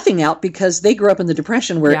threw nothing out because they grew up in the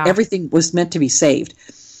Depression where everything was meant to be saved.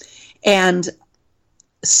 And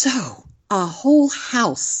so a whole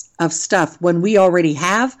house of stuff when we already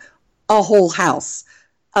have a whole house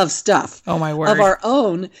of stuff of our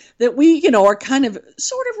own that we, are kind of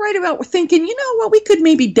sort of right about. We're thinking, we could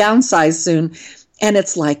maybe downsize soon. And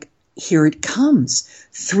it's like, here it comes.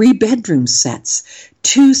 3 bedroom sets,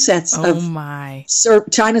 2 sets of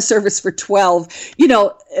China service for 12,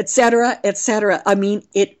 et cetera, et cetera. I mean,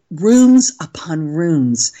 it rooms upon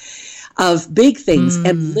rooms of big things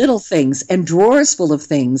and little things and drawers full of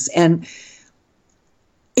things. And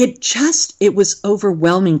it was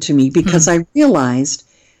overwhelming to me because I realized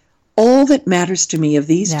all that matters to me of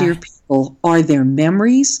these dear people are their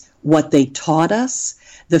memories, what they taught us,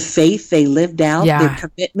 the faith they lived out, their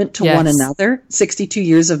commitment to one another, 62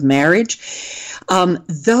 years of marriage.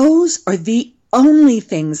 Those are the only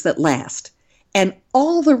things that last. And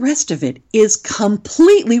all the rest of it is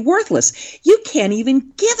completely worthless. You can't even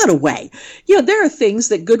give it away. There are things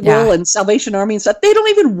that Goodwill and Salvation Army and stuff, they don't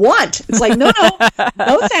even want. It's like, no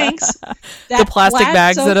thanks. The plastic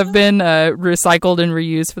bags that have been recycled and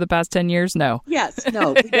reused for the past 10 years? No. Yes,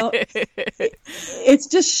 no. We don't. It's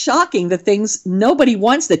just shocking the things nobody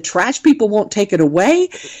wants, that trash people won't take it away.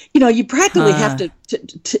 You practically have to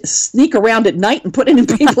sneak around at night and put it in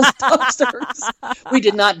people's dumpsters. We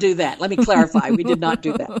did not do that. Let me clarify. We did not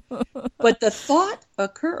do that. But the thought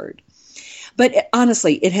occurred. But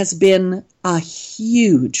honestly, it has been a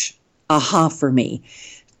huge aha for me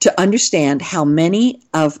to understand how many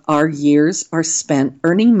of our years are spent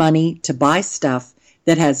earning money to buy stuff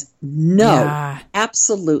that has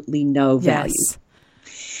absolutely no value. Yes.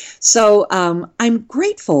 So I'm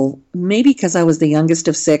grateful, maybe because I was the youngest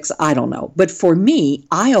of 6, I don't know. But for me,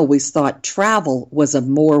 I always thought travel was a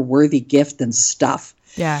more worthy gift than stuff.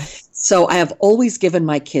 Yeah. So I have always given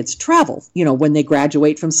my kids travel. When they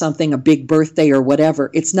graduate from something, a big birthday or whatever,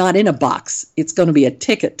 it's not in a box. It's going to be a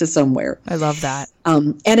ticket to somewhere. I love that.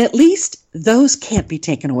 And at least those can't be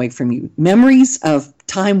taken away from you. Memories of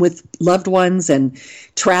time with loved ones and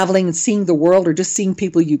traveling and seeing the world, or just seeing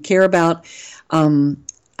people you care about.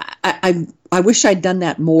 I wish I'd done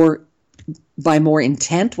that by more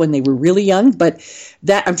intent when they were really young, but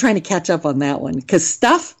that I'm trying to catch up on that one, because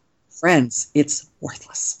stuff, friends, it's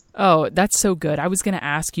worthless. Oh, that's so good. I was going to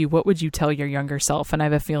ask you, what would you tell your younger self? And I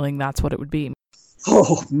have a feeling that's what it would be.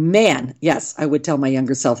 Oh, man. Yes, I would tell my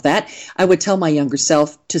younger self that. I would tell my younger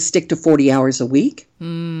self to stick to 40 hours a week.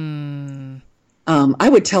 I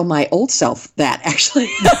would tell my old self that, actually.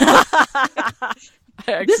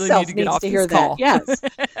 This self needs to hear that. Yes.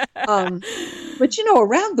 But,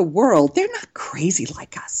 around the world, they're not crazy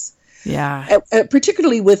like us. Yeah.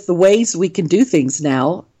 Particularly with the ways we can do things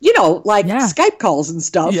now, like Skype calls and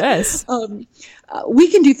stuff. Yes. We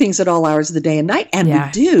can do things at all hours of the day and night, and we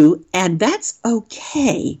do, and that's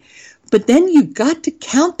okay. But then you've got to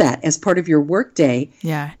count that as part of your workday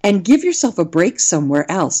and give yourself a break somewhere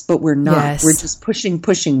else. But we're not. Yes. We're just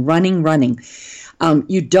pushing, running.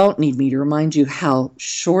 You don't need me to remind you how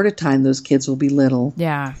short a time those kids will be little.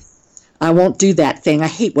 Yeah. I won't do that thing. I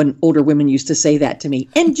hate when older women used to say that to me.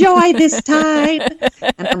 Enjoy this time.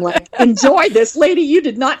 And I'm like, enjoy this, lady. You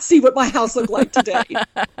did not see what my house looked like today.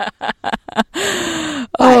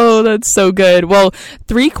 Oh, that's so good. Well,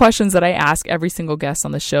 3 questions that I ask every single guest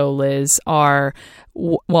on the show, Liz, are,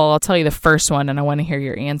 well, I'll tell you the first one and I want to hear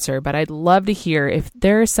your answer, but I'd love to hear if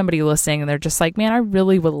there is somebody listening and they're just like, man, I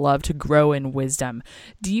really would love to grow in wisdom.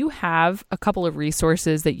 Do you have a couple of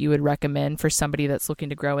resources that you would recommend for somebody that's looking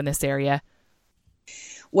to grow in this area?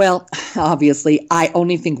 Well, obviously, I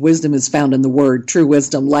only think wisdom is found in the Word, true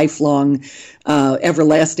wisdom, lifelong,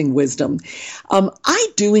 everlasting wisdom. I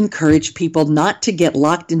do encourage people not to get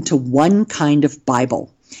locked into one kind of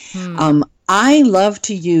Bible. I love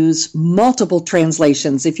to use multiple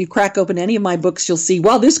translations. If you crack open any of my books, you'll see,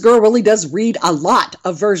 well, this girl really does read a lot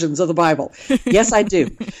of versions of the Bible. Yes, I do.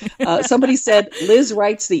 Somebody said, Liz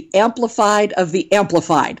writes the Amplified of the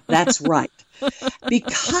Amplified. That's right.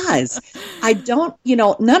 Because I don't,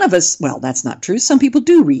 none of us, well, that's not true. Some people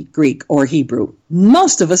do read Greek or Hebrew.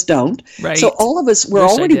 Most of us don't. Right. So all of us, we're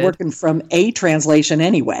already working from a translation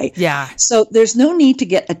anyway. Yeah. So there's no need to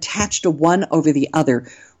get attached to one over the other.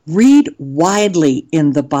 Read widely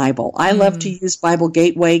in the Bible. I love to use Bible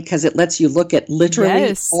Gateway because it lets you look at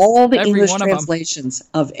literally all the English translations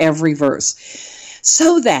of every verse.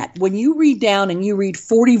 So that when you read down and you read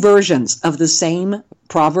 40 versions of the same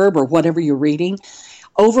proverb or whatever you're reading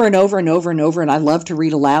over and over and over and over, and I love to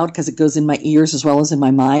read aloud because it goes in my ears as well as in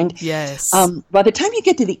my mind. Yes. By the time you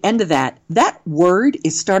get to the end of that, that word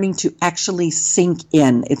is starting to actually sink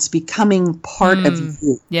in. It's becoming part of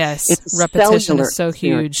you. Yes. Repetition is so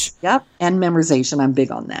huge. Yep. And memorization. I'm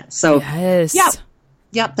big on that. So, yes.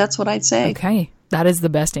 Yep. That's what I'd say. Okay. That is the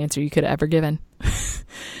best answer you could have ever given.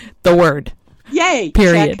 The word. Yay.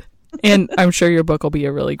 Period. Check. And I'm sure your book will be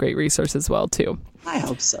a really great resource as well, too. I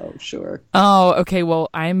hope so. Sure. Oh, okay. Well,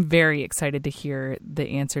 I'm very excited to hear the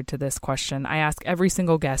answer to this question. I ask every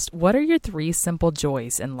single guest, what are your 3 simple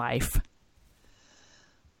joys in life?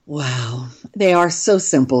 Wow. They are so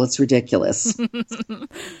simple. It's ridiculous.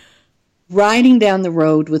 Riding down the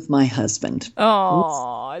road with my husband.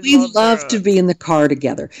 Oh, We love to be in the car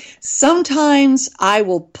together. Sometimes I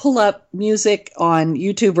will pull up music on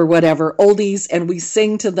YouTube or whatever, oldies, and we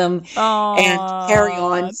sing to them and carry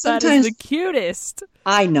on. Sometimes, that is the cutest.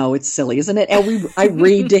 I know, it's silly, isn't it? And I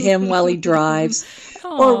read to him while he drives.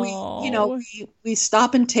 Or we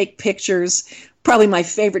stop and take pictures. Probably my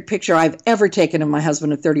favorite picture I've ever taken of my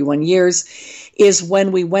husband of 31 years is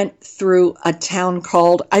when we went through a town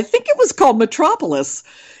called, I think it was called Metropolis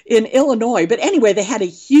in Illinois. But anyway, they had a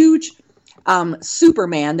huge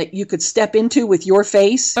Superman that you could step into with your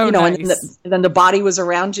face, nice. and then the body was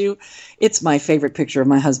around you. It's my favorite picture of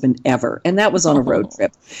my husband ever. And that was on a road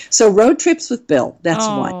trip. So road trips with Bill, that's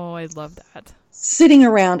one. Oh, I love that. Sitting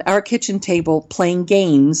around our kitchen table playing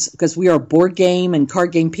games, because we are board game and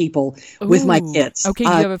card game people, with my kids. Okay, do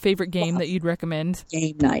you have a favorite game that you'd recommend?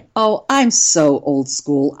 Game night. Oh, I'm so old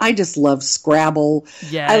school. I just love Scrabble.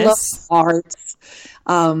 Yes. I love Hearts.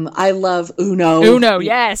 I love Uno. Uno,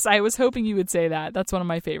 yes. I was hoping you would say that. That's one of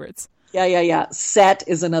my favorites. Yeah. Set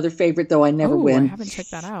is another favorite, though I never win. I haven't checked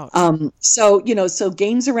that out. So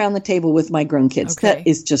games around the table with my grown kids. Okay. That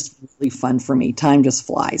is just really fun for me. Time just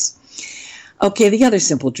flies. Okay, the other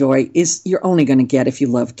simple joy is you're only going to get if you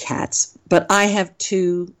love cats. But I have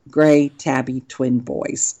 2 gray tabby twin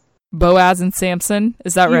boys. Boaz and Samson,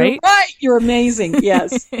 is that right? Right, you're amazing.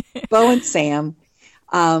 Yes, Bo and Sam.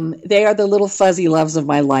 They are the little fuzzy loves of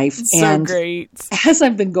my life. So great. As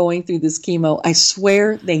I've been going through this chemo, I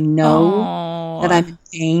swear they know that I'm in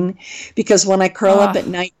pain. Because when I curl up at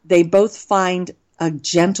night, they both find a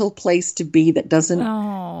gentle place to be that doesn't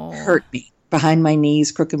hurt me. Behind my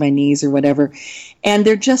knees, crooked my knees or whatever. And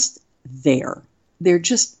they're just there. They're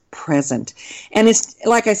just present. And it's,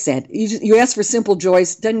 like I said, you ask for simple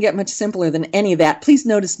joys. Doesn't get much simpler than any of that. Please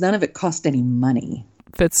notice none of it cost any money.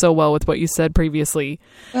 Fits so well with what you said previously.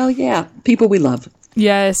 Well, yeah. People we love.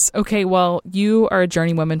 Yes. Okay. Well, you are a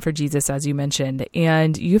journey woman for Jesus, as you mentioned,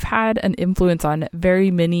 and you've had an influence on very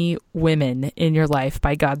many women in your life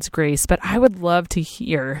by God's grace. But I would love to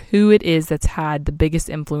hear who it is that's had the biggest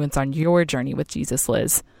influence on your journey with Jesus,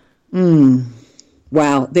 Liz.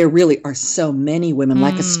 Wow. There really are so many women,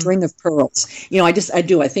 like a string of pearls. I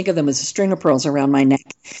think of them as a string of pearls around my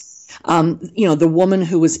neck. The woman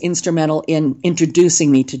who was instrumental in introducing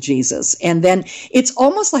me to Jesus. And then it's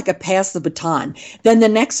almost like a pass the baton. Then the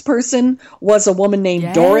next person was a woman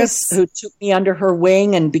named Doris, who took me under her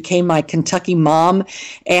wing and became my Kentucky mom.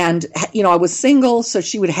 And, I was single, so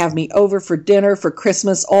she would have me over for dinner, for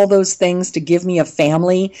Christmas, all those things to give me a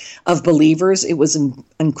family of believers. It was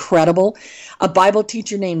incredible. A Bible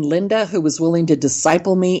teacher named Linda, who was willing to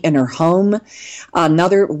disciple me in her home.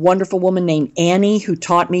 Another wonderful woman named Annie, who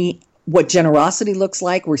taught me what generosity looks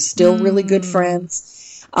like. We're still really good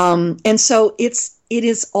friends. And so it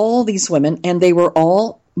is all these women, and they were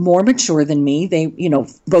all more mature than me. They,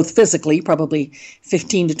 both physically, probably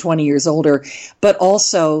 15 to 20 years older, but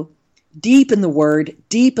also deep in the Word,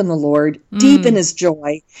 deep in the Lord, deep in His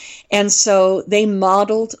joy. And so they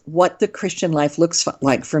modeled what the Christian life looks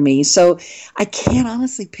like for me. So I can't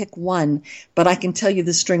honestly pick one, but I can tell you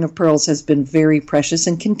the string of pearls has been very precious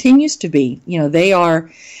and continues to be. They are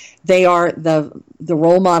the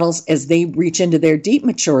role models as they reach into their deep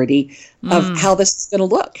maturity of how this is going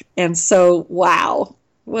to look. And so, wow,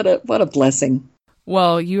 what a blessing.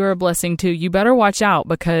 Well, you are a blessing too. You better watch out,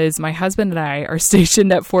 because my husband and I are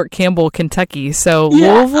stationed at Fort Campbell, Kentucky. So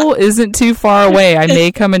Louisville isn't too far away. I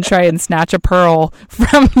may come and try and snatch a pearl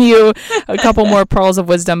from you, a couple more pearls of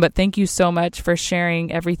wisdom. But thank you so much for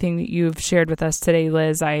sharing everything that you've shared with us today,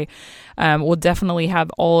 Liz. I will definitely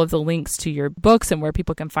have all of the links to your books and where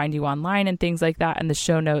people can find you online and things like that in the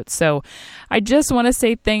show notes. So I just want to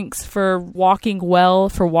say thanks for walking well,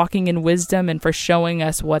 for walking in wisdom, and for showing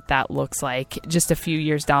us what that looks like just a few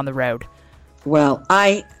years down the road. Well,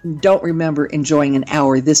 I don't remember enjoying an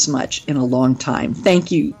hour this much in a long time.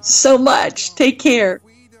 Thank you so much. Take care.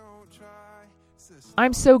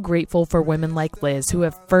 I'm so grateful for women like Liz who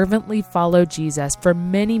have fervently followed Jesus for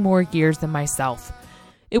many more years than myself.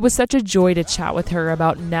 It was such a joy to chat with her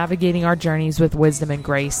about navigating our journeys with wisdom and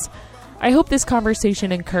grace. I hope this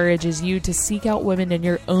conversation encourages you to seek out women in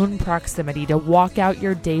your own proximity to walk out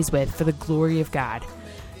your days with for the glory of God.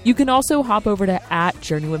 You can also hop over to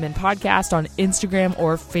 @JourneyWomen Podcast on Instagram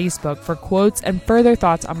or Facebook for quotes and further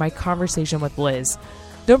thoughts on my conversation with Liz.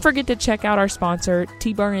 Don't forget to check out our sponsor,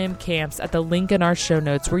 T-Bar-M Camps, at the link in our show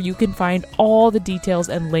notes, where you can find all the details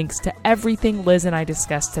and links to everything Liz and I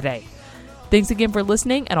discussed today. Thanks again for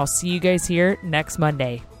listening, and I'll see you guys here next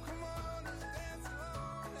Monday.